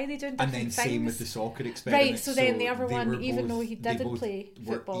different? Why are they doing different things? And then same with the soccer experiment. Right, so then the other one, even though he didn't play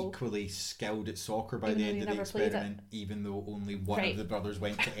football, were equally skilled at soccer by the end of the experiment, even though only one of the brothers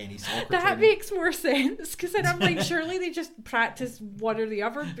went to any soccer. That makes more sense, because then I'm like, surely they just practiced one or the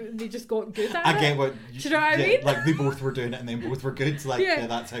other. They just got good at it. I get what do you know what I mean? Like, they both were doing it and then both were good. Like,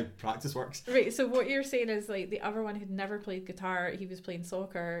 that's how practice works. Right, so what you're saying is, like, the other one who'd never played guitar, he was playing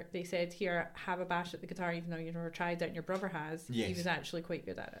soccer, they said, here, have a bash at the guitar, even though you never tried it and your brother has. Yes. He was actually quite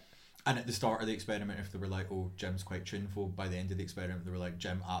good at it. And at the start of the experiment, if they were like, oh, Jim's quite tuneful, by the end of the experiment, they were like,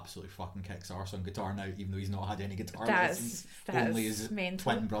 Jim absolutely fucking kicks arse on guitar now, even though he's not had any guitar lessons. Only his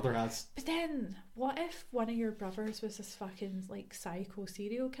twin brother has. But then, what if one of your brothers was this fucking, like, psycho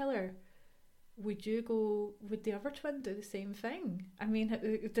serial killer? Would the other twin do the same thing? I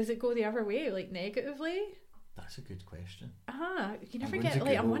mean, does it go the other way, like, negatively? That's a good question. You never get,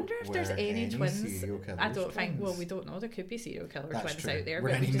 like, I wonder if there's any twins. I don't think, well, we don't know, there could be serial killer twins out there,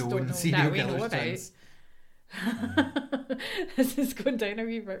 but we just don't know that we know about. This is going down a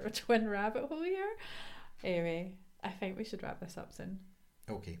wee bit of a twin rabbit hole here. Anyway, I think we should wrap this up soon.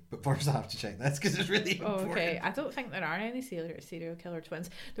 Okay, but first I have to check this because it's really important. Okay, I don't think there are any serial killer twins.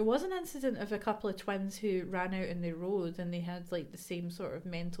 There was an incident of a couple of twins who ran out in the road and they had like the same sort of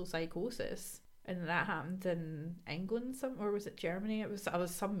mental psychosis, and that happened in England, or was it Germany? It was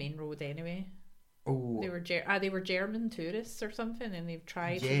some main road anyway. Oh, they were German tourists or something, and they've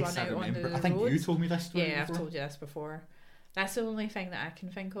tried to run out on the road. I think you told me this story. Yeah, I've told you this before. That's the only thing that I can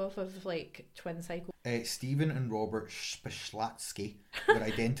think of like twin psycho. Stephen and Robert Spislatsky were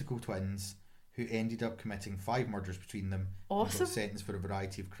identical twins who ended up committing 5 murders between them. Awesome. And got sentenced for a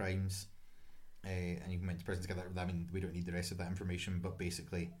variety of crimes. And you went to prison together. I mean, we don't need the rest of that information, but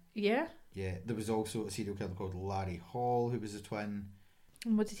basically... Yeah. Yeah, there was also a serial killer called Larry Hall who was a twin.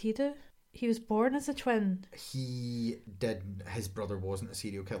 And what did he do? He was born as a twin. His brother wasn't a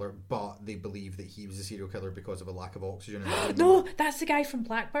serial killer, but they believe that he was a serial killer because of a lack of oxygen. No, that's the guy from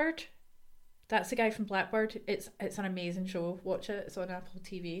Blackbird. It's an amazing show. Watch it. It's on Apple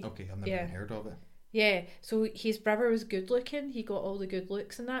TV. Okay, I've never even heard of it. Yeah, so his brother was good looking. He got all the good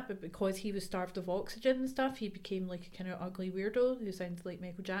looks and that, but because he was starved of oxygen and stuff, he became like a kind of ugly weirdo who sounded like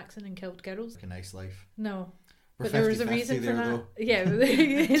Michael Jackson and killed girls. Like a nice life. No. But there was a reason for that. Though. Yeah.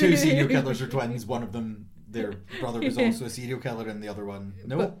 2 serial killers are twins. One of them, their brother was also a serial killer, and the other one,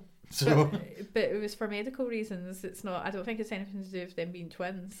 no. But it was for medical reasons. It's not. I don't think it's anything to do with them being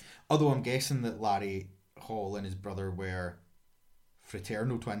twins. Although I'm guessing that Larry Hall and his brother were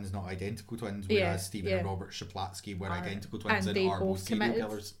fraternal twins, not identical twins, whereas Stephen and Robert Shaplatsky were identical twins and are both serial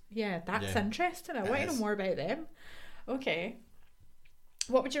killers. Yeah, that's interesting. I want to know more about them. Okay.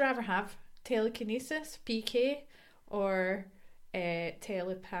 What would you rather have? Telekinesis, PK, or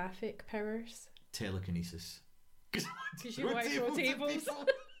telepathic powers? Telekinesis. Because you watch your tables.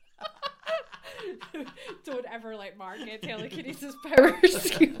 Don't ever Mark get telekinesis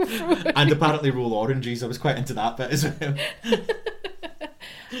powers. And apparently roll oranges. I was quite into that bit as well.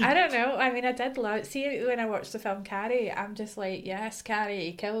 I don't know. I mean, I did love. See, when I watched the film Carrie, I'm just like, yes,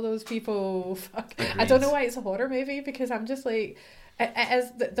 Carrie, kill those people. Fuck. I don't know why it's a horror movie, because I'm just like,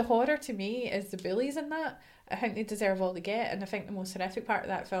 the horror to me is the bullies in that. I think they deserve all they get, and I think the most horrific part of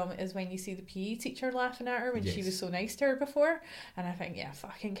that film is when you see the PE teacher laughing at her when she was so nice to her before, and I think, yeah,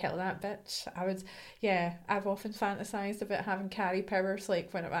 fucking kill that bitch. I've often fantasized about having Carrie powers,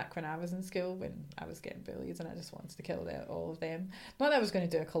 like when I was in school, when I was getting bullied, and I just wanted to kill all of them. Not that I was going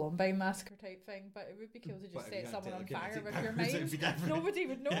to do a Columbine massacre type thing, but it would be cool to just set someone on fire with your mind. Nobody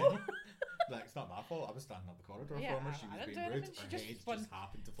would know. Like, it's not my fault. I was standing up the corridor for her. She was being rude. Her head just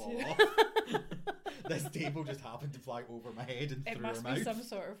happened to fall off. This table just happened to fly over my head and through her mouth. It must be some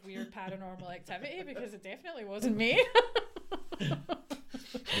sort of weird paranormal activity, because it definitely wasn't me. You'd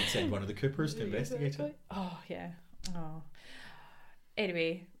send one of the Coopers to investigate it. Oh, yeah. Oh.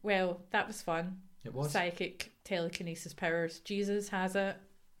 Anyway, well, that was fun. It was. Psychic telekinesis powers. Jesus has it.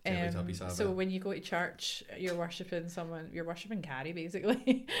 So when you go to church, you're worshipping Carrie,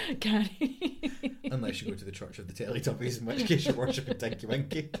 basically. Carrie. Unless you go to the Church of the Teletubbies, in which case you're worshipping Tinky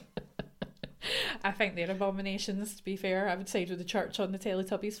Winky. I think they're abominations, to be fair. I would side with the church on the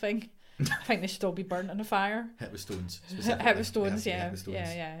Teletubbies thing. I think they should all be burnt in a fire. Hit with stones. Hit with stones, yeah.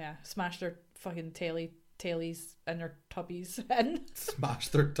 Smash their fucking tailies and their tubbies in. Smash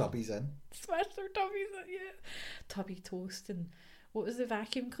their tubbies in, yeah. Tubby toast. And what was the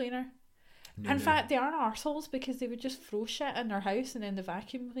vacuum cleaner? No. In fact, they aren't arseholes, because they would just throw shit in their house and then the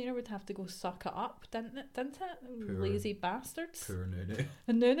vacuum cleaner would have to go suck it up, didn't it? Lazy bastards. Poor Nunu.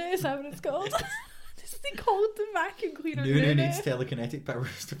 Nunu, is that what it's called? Is they called the vacuum cleaner Nunu needs telekinetic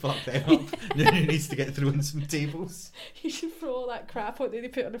powers to fuck them up. Nunu needs to get thrown some tables. You should throw all that crap out that they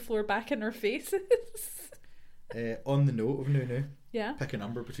put on the floor back in their faces. On the note of Nunu, pick a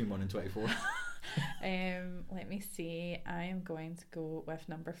number between 1 and 24. Let me see. I am going to go with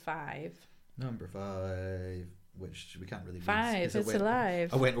number 5. Number 5, which we can't really read. 5, it's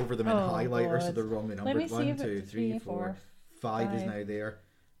alive. I went over them in highlighter, God. So they're wrongly numbered. 1, 2, 3, 4, 5 is now there.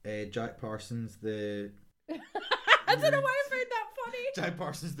 Jack Parsons, the... I don't know why I found that funny. Jack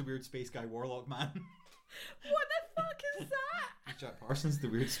Parsons, the weird space guy warlock man. What the fuck is that? Jack Parsons, the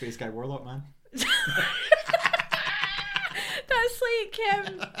weird space guy warlock man.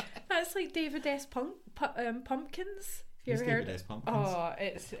 That's like David S. Pumpkins. Have you ever David heard? S. Pumpkins? Oh,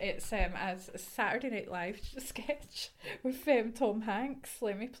 it's as a Saturday Night Live sketch with Tom Hanks.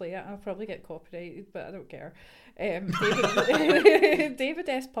 Let me play it. I'll probably get copyrighted, but I don't care. David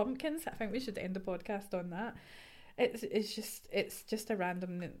S. Pumpkins. I think we should end the podcast on that. It's just a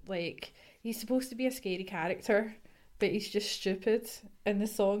random, like, he's supposed to be a scary character, but he's just stupid, and the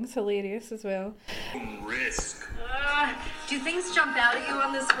song's hilarious as well. Risk. Do things jump out at you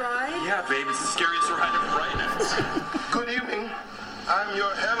on this ride? Yeah, babe, it's the scariest ride of Friday. Good evening. I'm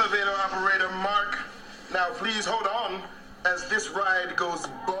your elevator operator, Mark. Now please hold on as this ride goes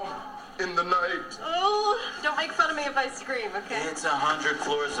bump in the night. Oh, don't make fun of me if I scream, okay? It's 100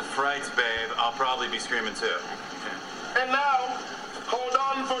 floors of frights, babe. I'll probably be screaming too. And now, hold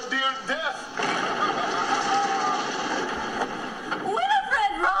on for dear death.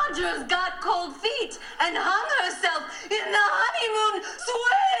 Winifred Rogers got cold feet and hung herself in the honeymoon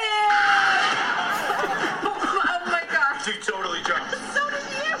suite. Oh my gosh. She totally jumped. So did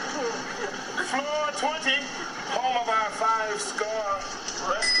you. Floor 20, home of our 5-star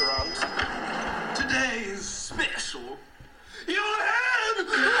restaurant. Today's special. Your head!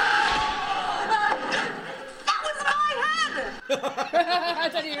 That was my head! I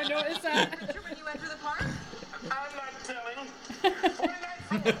didn't even notice that.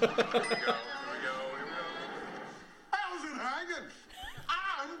 How's it hanging?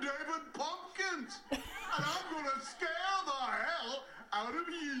 I'm David Pumpkins, and I'm gonna scare the hell out of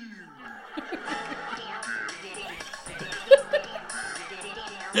you.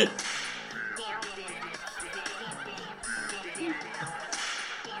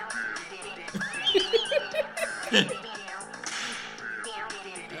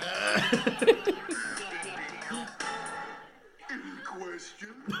 Any question?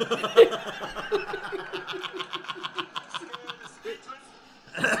 No,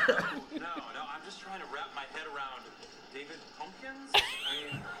 I'm just trying to wrap my head around David Pumpkins. I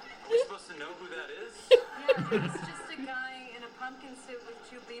mean, are we supposed to know who that is? Yeah, it's just a guy in a pumpkin suit with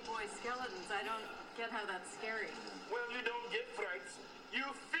two b-boy skeletons. I don't get how that's scary. Well, you don't get frights. You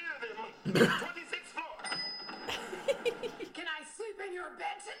fear them. 26th floor. Can I sleep in your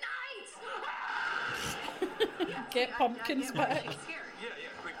bed tonight? Get pumpkins I get why back. she's scary. Yeah,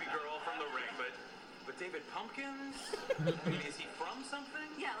 creepy girl from the ring, but David Pumpkins? I mean, is he from something?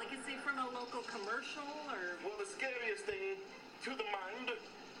 Yeah, like is he from a local commercial or? Well, the scariest thing to the mind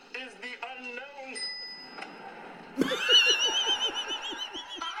is the unknown.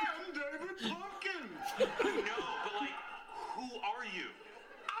 I'm David Pumpkins. I know, but like, who are you?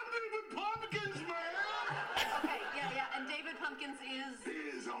 I'm David Pumpkins, man. Okay, yeah, and David Pumpkins is.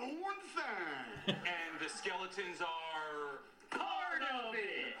 His own thing. And the skeletons are part of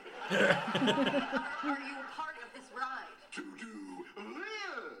it. Are you a part of this ride? To do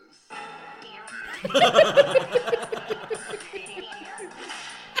this.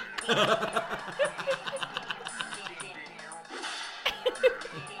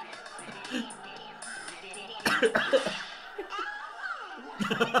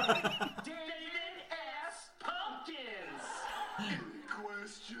 David S. Pumpkins. Any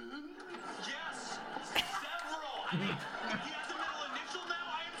question? Yes, several. I mean, he has a middle initial now.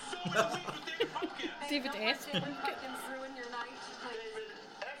 I am so in the weeds with David Pumpkins. David Don't let S. David Pumpkins ruin your night. David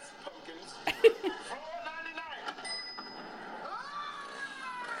S. Pumpkins. Floor 99.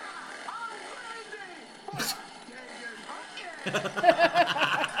 I'm crazy. David Pumpkins.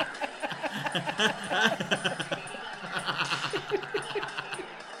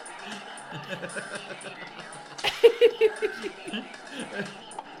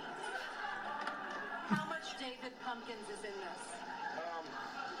 How much David Pumpkins is in this?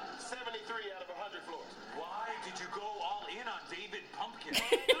 73 out of 100 floors. Why did you go all in on David Pumpkins?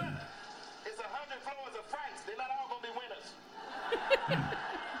 It's 100 floors of Franks. They're not all gonna be winners.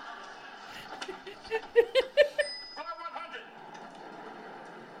 Floor 100.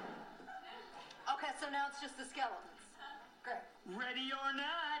 Okay, so now it's just the skeletons. Great. Ready or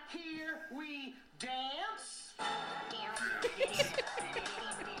not, here we dance.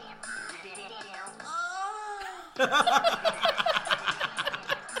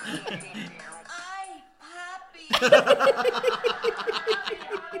 Ay, papi.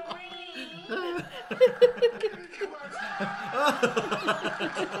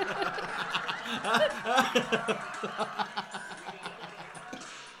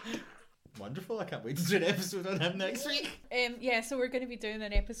 Wonderful. I can't wait to do an episode on him next week. Yeah, so we're going to be doing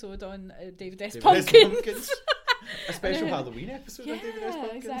an episode on David S. David S. Pumpkins. Pumpkins. A special Halloween episode Yeah, on David S.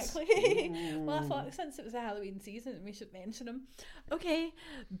 Pumpkins. exactly. Well, I thought since it was a Halloween season, we should mention him. Okay,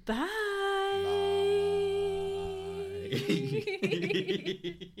 bye. Bye.